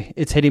 okay,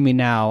 it's hitting me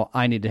now.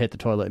 I need to hit the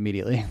toilet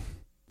immediately.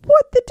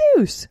 What the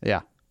deuce?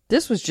 Yeah.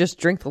 This was just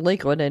drink the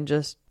liquid and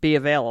just be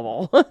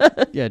available.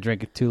 Yeah,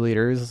 drink 2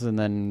 liters and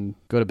then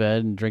go to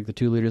bed and drink the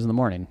 2 liters in the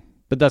morning.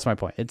 But that's my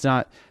point. It's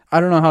not, I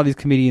don't know how these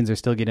comedians are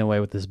still getting away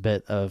with this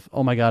bit of,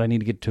 oh my God, I need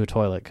to get to a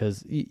toilet.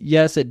 Because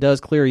yes, it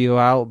does clear you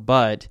out,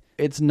 but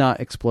it's not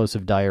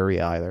explosive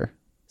diarrhea either.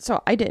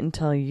 So I didn't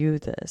tell you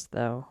this,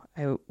 though.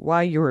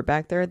 While you were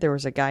back there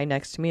was a guy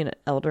next to me, an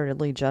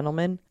elderly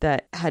gentleman,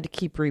 that had to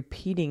keep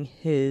repeating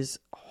his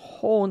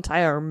whole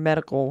entire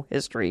medical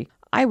history.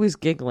 I was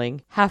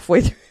giggling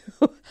halfway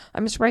through.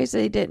 I'm surprised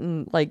they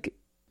didn't,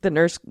 the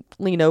nurse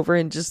lean over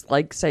and just,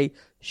 say,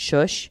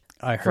 shush.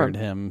 I heard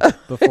him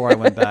before I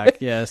went back,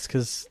 yes,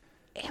 because...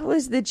 It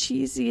was the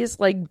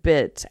cheesiest,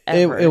 bit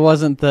ever. It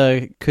wasn't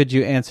the, could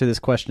you answer this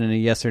question in a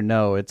yes or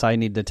no? It's, I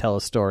need to tell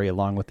a story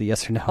along with the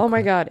yes or no. Oh,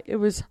 my God. It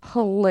was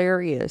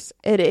hilarious.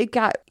 And it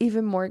got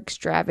even more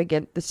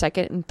extravagant the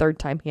second and third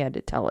time he had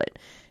to tell it.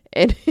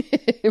 And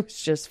it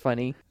was just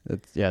funny.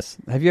 Yes.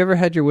 Have you ever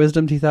had your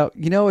wisdom teeth out?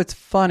 It's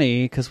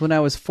funny because when I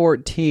was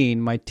 14,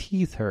 my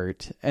teeth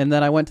hurt. And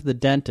then I went to the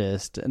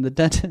dentist. And the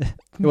dentist...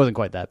 It wasn't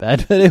quite that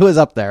bad, but it was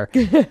up there.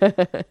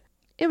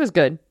 It was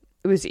good.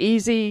 It was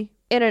easy,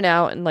 in and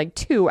out in like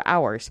 2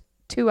 hours.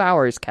 2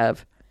 hours,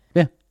 Kev.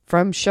 Yeah.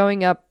 From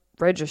showing up,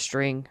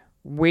 registering,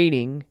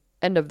 waiting,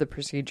 end of the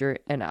procedure,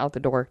 and out the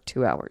door,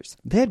 2 hours.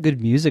 They had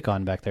good music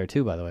on back there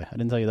too, by the way. I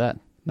didn't tell you that.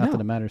 Not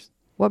that it matters.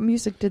 What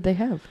music did they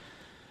have?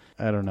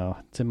 I don't know.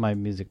 It's in my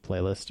music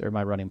playlist, or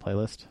my running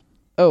playlist.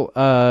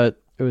 Oh,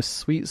 it was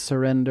Sweet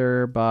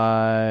Surrender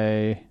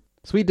by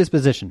Sweet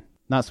Disposition,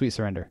 not Sweet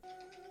Surrender.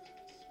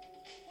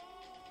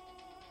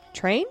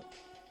 Train?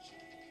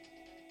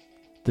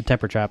 The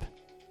Temper Trap.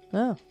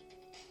 Oh.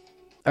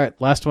 All right,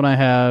 last one I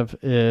have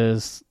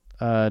is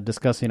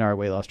discussing our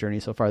weight loss journey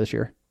so far this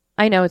year.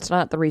 I know it's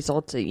not the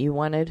results that you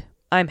wanted.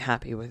 I'm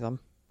happy with them.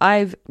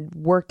 I've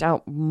worked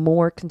out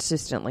more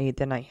consistently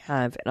than I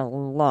have in a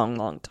long,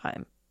 long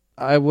time.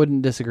 I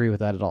wouldn't disagree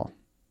with that at all.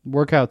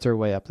 Workouts are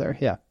way up there,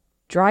 yeah.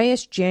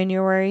 Driest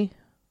January.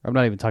 I'm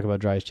not even talking about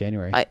driest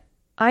January.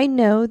 I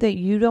know that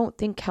you don't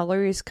think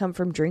calories come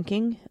from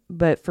drinking,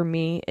 but for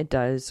me, it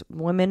does.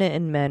 Women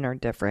and men are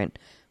different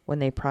when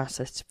they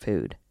process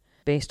food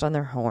based on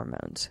their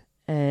hormones.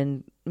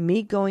 And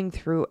me going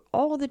through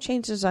all the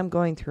changes I'm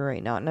going through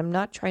right now, and I'm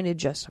not trying to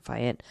justify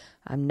it.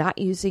 I'm not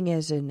using it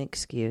as an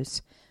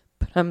excuse,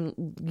 but I'm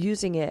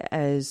using it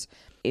as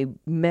a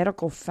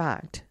medical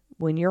fact.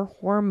 When your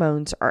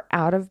hormones are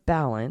out of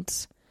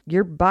balance,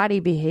 your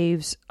body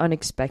behaves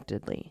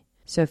unexpectedly.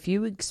 So if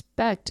you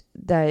expect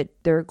that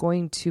they're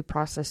going to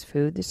process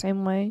food the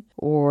same way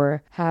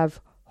or have,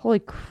 holy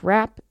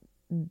crap,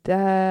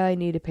 that I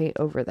need to pay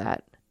over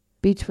that.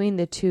 Between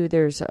the two,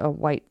 there's a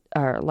white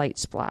light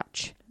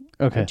splotch.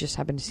 Okay. I just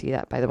happened to see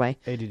that, by the way.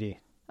 ADD.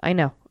 I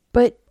know.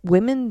 But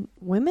women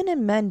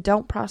and men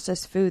don't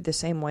process food the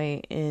same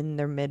way in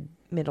their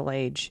middle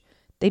age.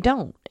 They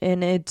don't.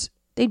 And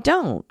they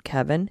don't,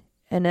 Kevin.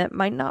 And it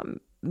might not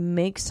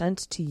make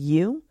sense to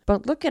you,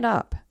 but look it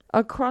up.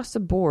 Across the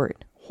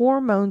board,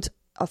 hormones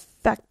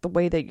affect the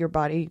way that your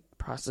body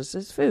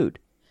processes food.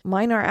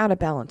 Mine are out of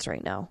balance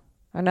right now.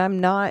 And I'm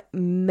not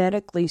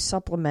medically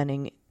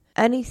supplementing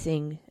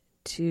anything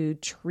to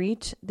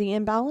treat the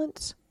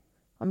imbalance.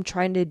 I'm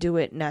trying to do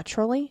it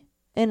naturally.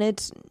 And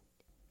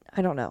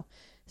I don't know.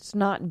 It's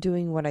not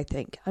doing what I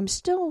think. I'm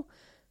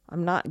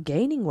not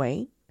gaining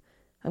weight.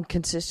 I'm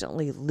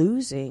consistently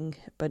losing,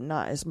 but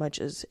not as much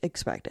as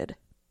expected.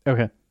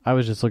 Okay. I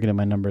was just looking at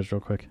my numbers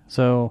real quick.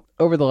 So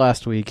over the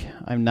last week,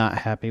 I'm not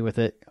happy with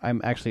it.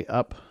 I'm actually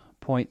up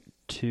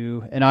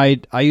 0.2. And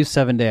I use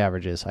 7-day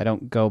averages. I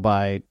don't go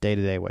by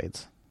day-to-day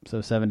weights. So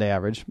 7-day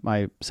average.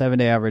 My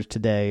 7-day average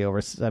today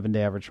over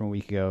 7-day average from a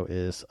week ago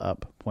is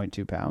up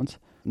 0.2 pounds.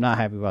 I'm not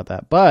happy about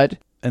that. But,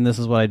 and this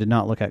is what I did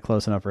not look at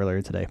close enough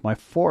earlier today, my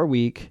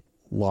 4-week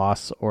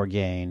loss or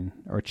gain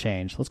or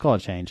change, let's call it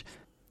change.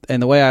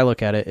 And the way I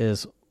look at it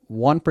is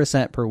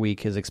 1% per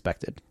week is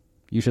expected.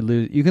 You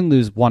can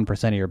lose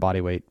 1% of your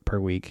body weight per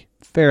week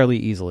fairly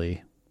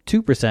easily.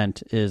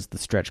 2% is the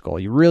stretch goal.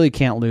 You really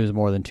can't lose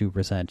more than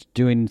 2%.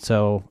 Doing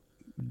so,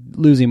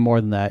 losing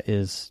more than that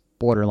is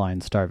borderline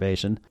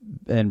starvation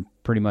and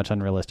pretty much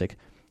unrealistic.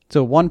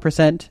 So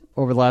 1%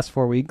 over the last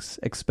 4 weeks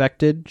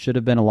expected should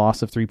have been a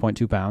loss of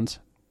 3.2 pounds.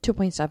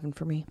 2.7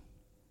 for me.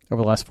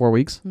 Over the last 4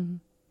 weeks?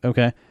 Mm-hmm.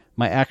 Okay.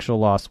 My actual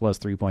loss was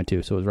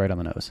 3.2, so it was right on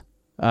the nose.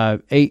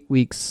 8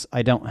 weeks,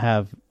 I don't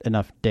have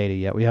enough data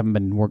yet. We haven't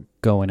been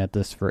going at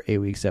this for 8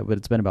 weeks yet, but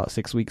it's been about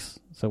 6 weeks,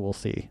 so we'll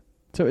see.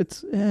 So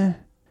it's, I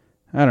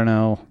don't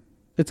know.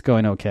 It's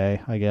going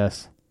okay, I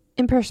guess.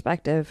 In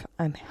perspective,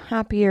 I'm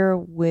happier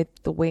with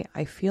the way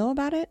I feel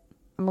about it.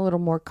 I'm a little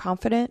more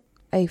confident.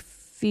 I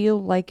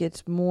feel like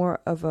it's more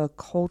of a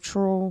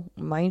cultural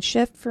mind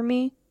shift for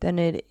me than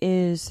it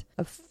is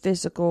a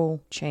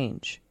physical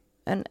change.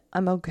 And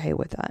I'm okay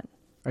with that.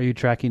 Are you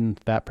tracking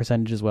fat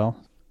percentage as well?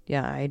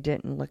 Yeah, I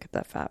didn't look at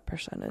that fat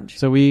percentage.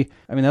 So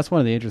that's one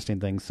of the interesting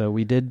things. So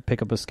we did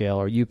pick up a scale,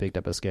 or you picked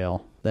up a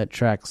scale, that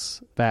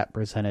tracks fat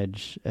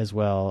percentage as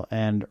well.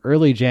 And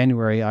early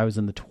January, I was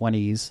in the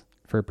 20s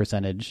for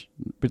percentage,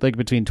 like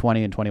between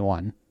 20 and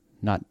 21,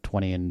 not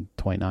 20 and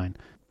 29.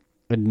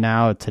 But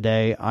now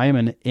today, I am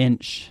an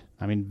inch,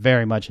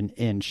 very much an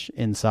inch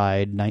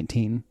inside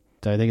 19.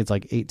 So I think it's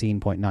like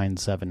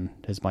 18.97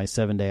 is my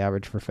 7-day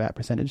average for fat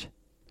percentage.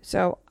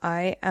 So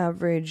I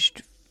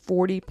averaged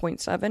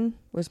 40.7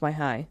 was my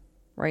high.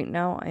 Right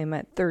now, I am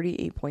at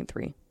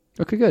 38.3.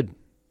 Okay, good.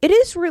 It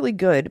is really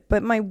good,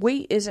 but my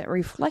weight isn't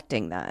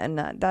reflecting that, and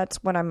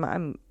that's what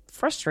I'm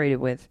frustrated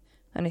with.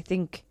 And I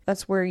think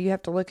that's where you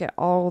have to look at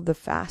all the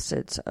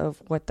facets of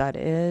what that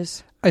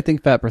is. I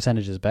think fat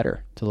percentage is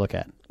better to look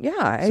at. Yeah,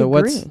 I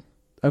agree.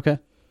 Okay.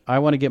 I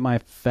want to get my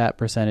fat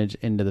percentage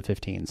into the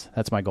 15s.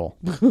 That's my goal.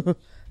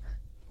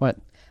 What?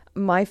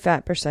 My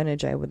fat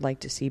percentage, I would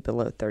like to see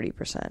below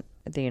 30%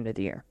 at the end of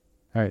the year.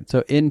 All right.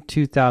 So in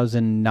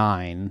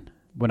 2009,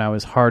 when I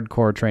was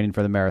hardcore training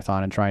for the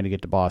marathon and trying to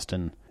get to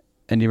Boston,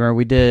 and you remember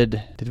we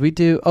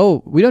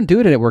don't do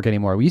it at work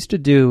anymore. We used to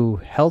do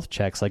health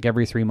checks like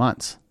every 3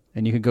 months,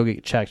 and you could go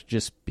get checked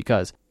just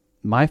because.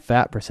 My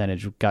fat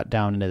percentage got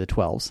down into the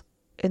 12s.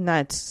 And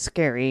that's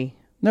scary.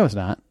 No, it's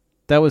not.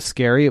 That was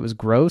scary. It was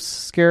gross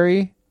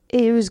scary.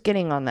 It was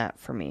getting on that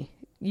for me.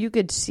 You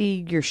could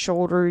see your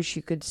shoulders,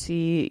 you could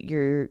see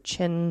your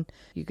chin,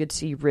 you could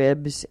see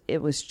ribs.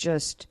 It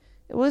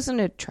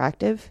wasn't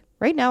attractive.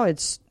 Right now,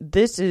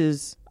 this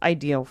is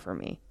ideal for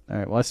me. All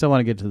right, well, I still want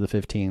to get to the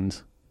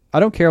 15s. I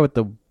don't care what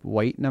the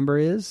weight number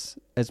is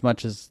as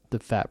much as the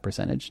fat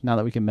percentage, now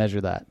that we can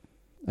measure that.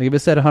 Like if it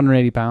said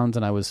 180 pounds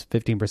and I was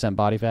 15%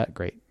 body fat,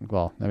 great.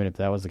 Well, I mean, if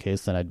that was the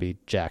case, then I'd be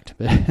jacked.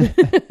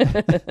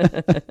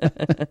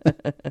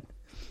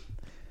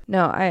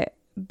 No,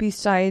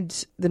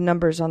 besides the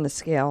numbers on the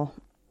scale,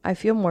 I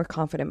feel more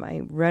confident.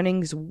 My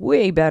running's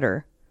way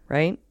better,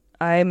 right?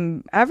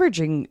 I'm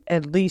averaging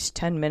at least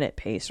 10-minute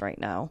pace right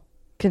now,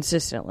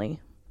 consistently.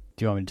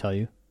 Do you want me to tell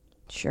you?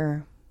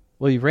 Sure.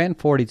 Well, you've ran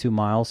 42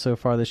 miles so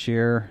far this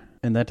year,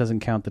 and that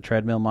doesn't count the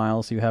treadmill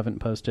miles you haven't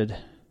posted.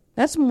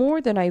 That's more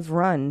than I've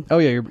run. Oh,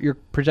 yeah, your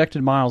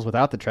projected miles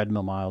without the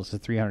treadmill miles is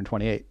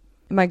 328.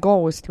 My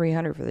goal was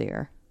 300 for the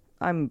year.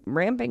 I'm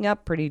ramping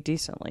up pretty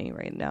decently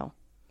right now.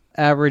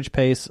 Average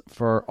pace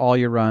for all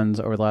your runs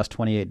over the last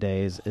 28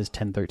 days is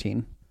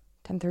 10:13.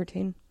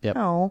 10:13? Yep.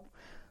 Oh,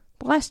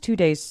 the last 2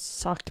 days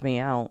sucked me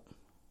out.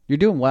 You're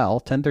doing well.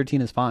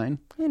 10:13 is fine.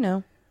 I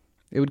know.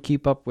 It would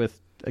keep up with,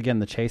 again,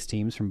 the chase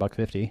teams from Buck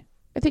 50.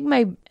 I think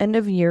my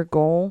end-of-year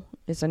goal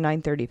is a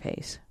 9:30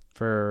 pace.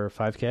 For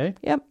 5K?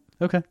 Yep.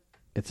 Okay.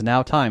 It's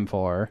now time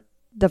for...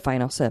 The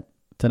final sip.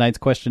 Tonight's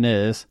question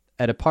is,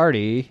 at a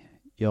party,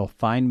 you'll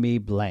find me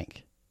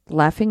blank.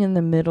 Laughing in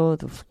the middle of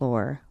the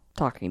floor,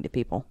 talking to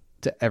people.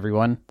 To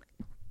everyone.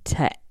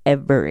 To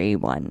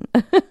everyone.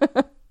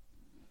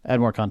 Add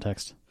more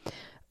context.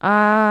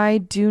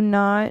 I do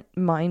not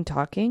mind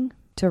talking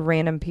to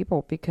random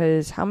people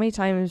because how many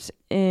times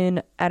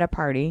at a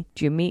party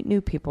do you meet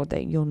new people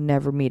that you'll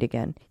never meet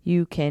again?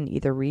 You can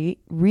either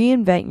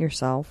reinvent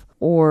yourself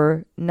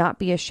or not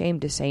be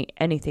ashamed to say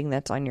anything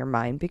that's on your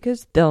mind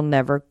because they'll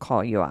never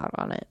call you out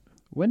on it.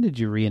 When did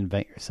you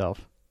reinvent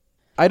yourself?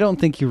 I don't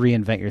think you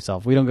reinvent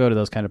yourself. We don't go to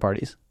those kind of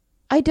parties.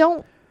 I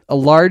don't. A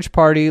large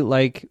party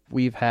like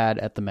we've had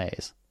at the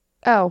Maze.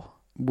 Oh.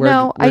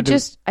 I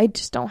just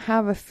don't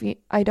have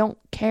I don't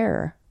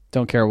care.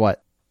 Don't care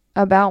what?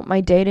 About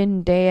my day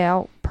in, day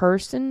out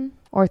person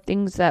or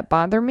things that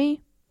bother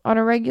me on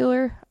a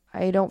regular.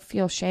 I don't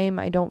feel shame.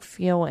 I don't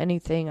feel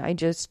anything. I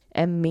just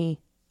am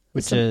me.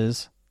 Which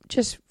is?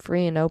 Just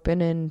free and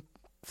open and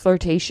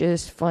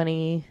flirtatious,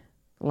 funny,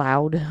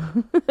 loud.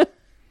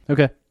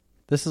 Okay.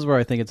 This is where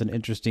I think it's an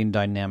interesting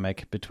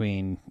dynamic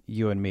between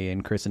you and me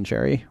and Chris and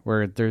Sherry,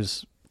 where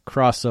there's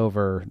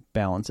crossover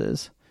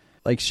balances.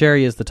 Like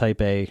Sherry is the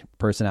type A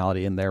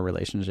personality in their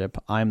relationship.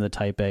 I'm the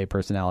type A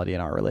personality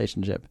in our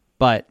relationship.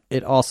 But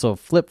it also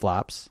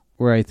flip-flops,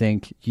 where I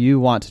think you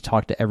want to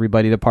talk to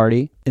everybody at a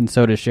party, and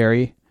so does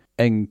Sherry.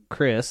 And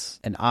Chris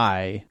and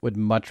I would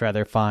much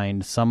rather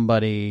find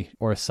somebody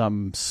or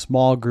some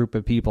small group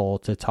of people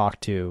to talk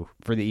to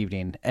for the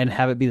evening and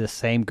have it be the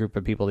same group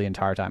of people the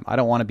entire time. I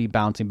don't want to be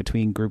bouncing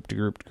between group to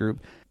group to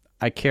group.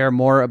 I care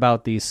more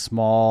about these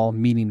small,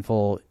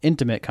 meaningful,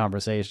 intimate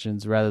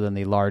conversations rather than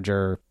the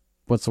larger,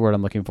 what's the word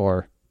I'm looking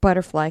for?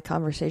 Butterfly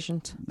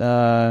conversations.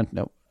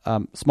 No.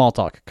 Small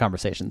talk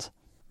conversations.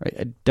 Right?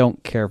 I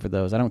don't care for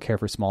those. I don't care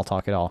for small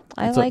talk at all.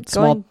 It's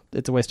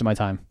a waste of my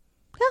time.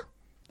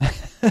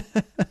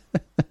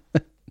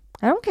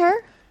 I don't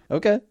care.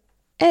 Okay.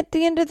 At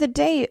the end of the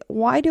day,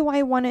 why do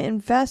I want to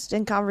invest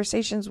in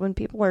conversations when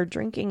people are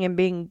drinking and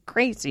being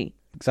crazy?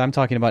 Because I'm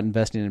talking about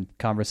investing in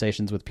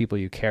conversations with people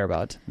you care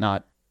about,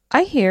 not...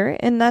 I hear,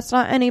 and that's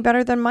not any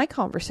better than my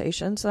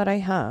conversations that I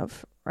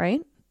have,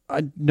 right?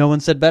 No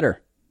one said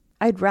better.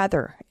 I'd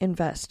rather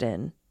invest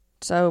in.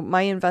 So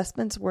my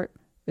investments were...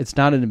 It's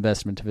not an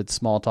investment if it's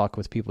small talk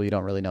with people you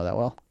don't really know that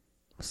well.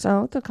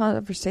 So the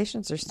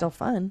conversations are still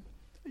fun.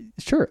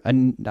 Sure,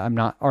 and I'm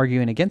not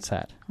arguing against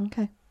that.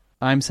 Okay.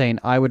 I'm saying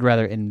I would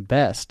rather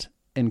invest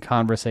in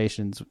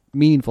conversations,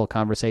 meaningful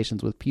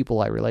conversations with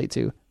people I relate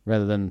to,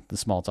 rather than the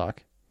small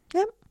talk.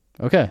 Yep.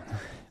 Okay.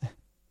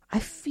 I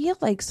feel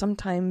like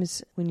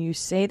sometimes when you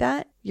say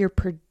that, you're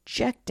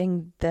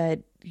projecting that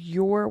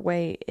your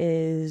way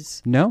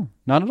is... No,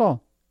 not at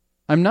all.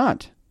 I'm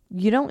not.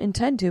 You don't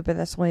intend to, but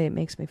that's the way it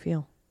makes me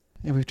feel.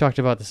 And we've talked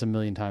about this a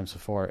million times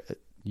before.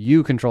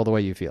 You control the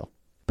way you feel.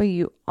 But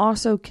you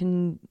also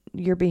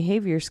your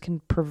behaviors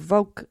can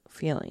provoke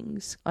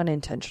feelings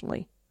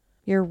unintentionally.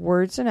 Your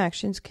words and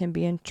actions can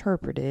be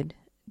interpreted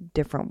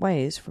different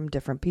ways from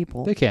different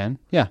people. They can,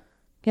 yeah.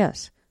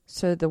 Yes.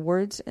 So the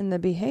words and the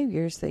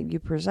behaviors that you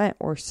present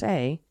or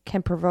say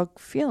can provoke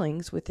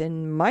feelings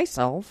within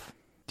myself.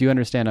 Do you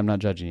understand I'm not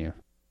judging you?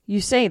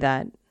 You say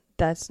that.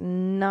 That's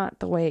not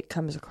the way it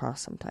comes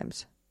across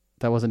sometimes.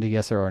 That wasn't a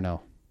yes or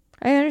no.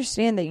 I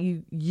understand that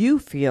you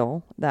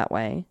feel that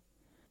way.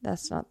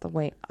 That's not the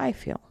way I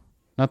feel.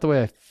 Not the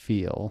way I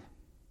feel.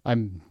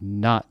 I'm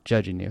not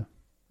judging you.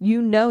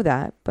 You know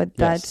that, but Yes.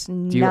 that's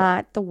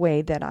not the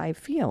way that I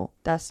feel.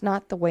 That's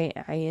not the way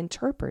I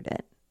interpret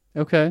it.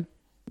 Okay.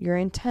 Your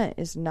intent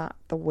is not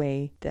the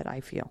way that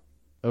I feel.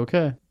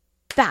 Okay.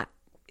 That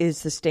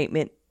is the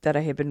statement that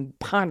I have been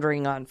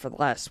pondering on for the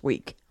last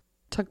week.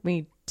 Took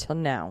me till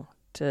now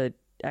to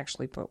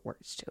actually put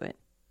words to it.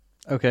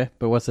 Okay,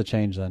 but what's the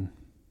change then?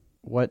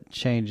 What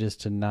changes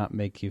to not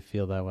make you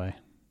feel that way?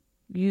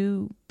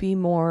 You be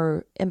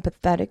more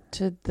empathetic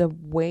to the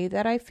way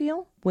that I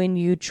feel when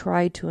you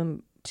try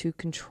to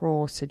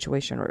control a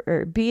situation,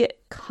 or be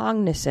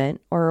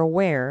cognizant or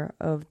aware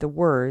of the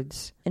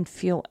words and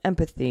feel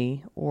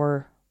empathy.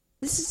 Or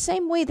this is the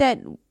same way that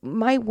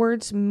my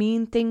words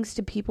mean things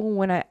to people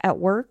when I at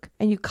work,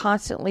 and you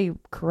constantly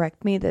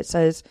correct me that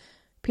says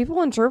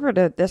people interpret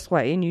it this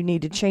way and you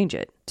need to change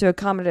it to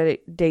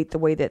accommodate the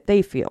way that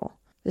they feel.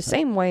 The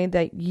same way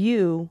that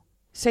you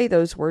say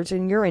those words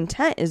and your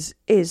intent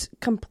is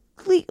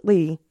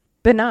completely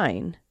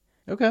benign.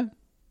 Okay.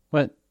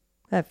 What?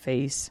 That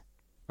face.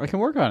 I can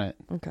work on it.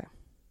 Okay.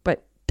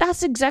 But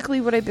that's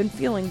exactly what I've been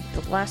feeling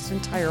the last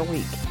entire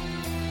week.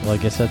 Well, I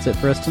guess that's it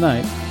for us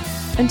tonight.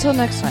 Until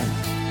next time,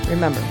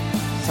 remember,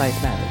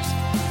 size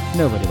matters.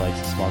 Nobody likes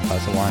a small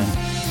glass of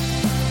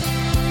wine.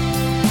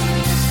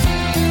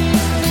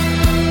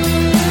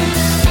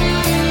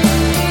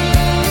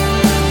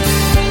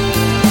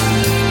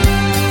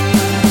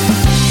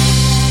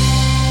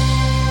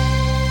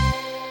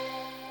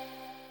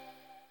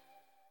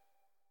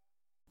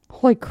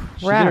 Holy She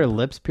crap. get her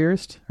lips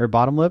pierced? Her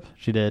bottom lip?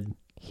 She did.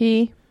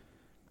 He,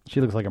 She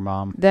looks like her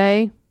mom.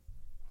 they,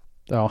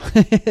 Oh,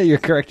 you're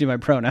correcting my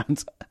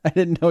pronouns. I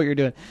didn't know what you're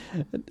doing.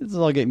 This is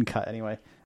all getting cut anyway.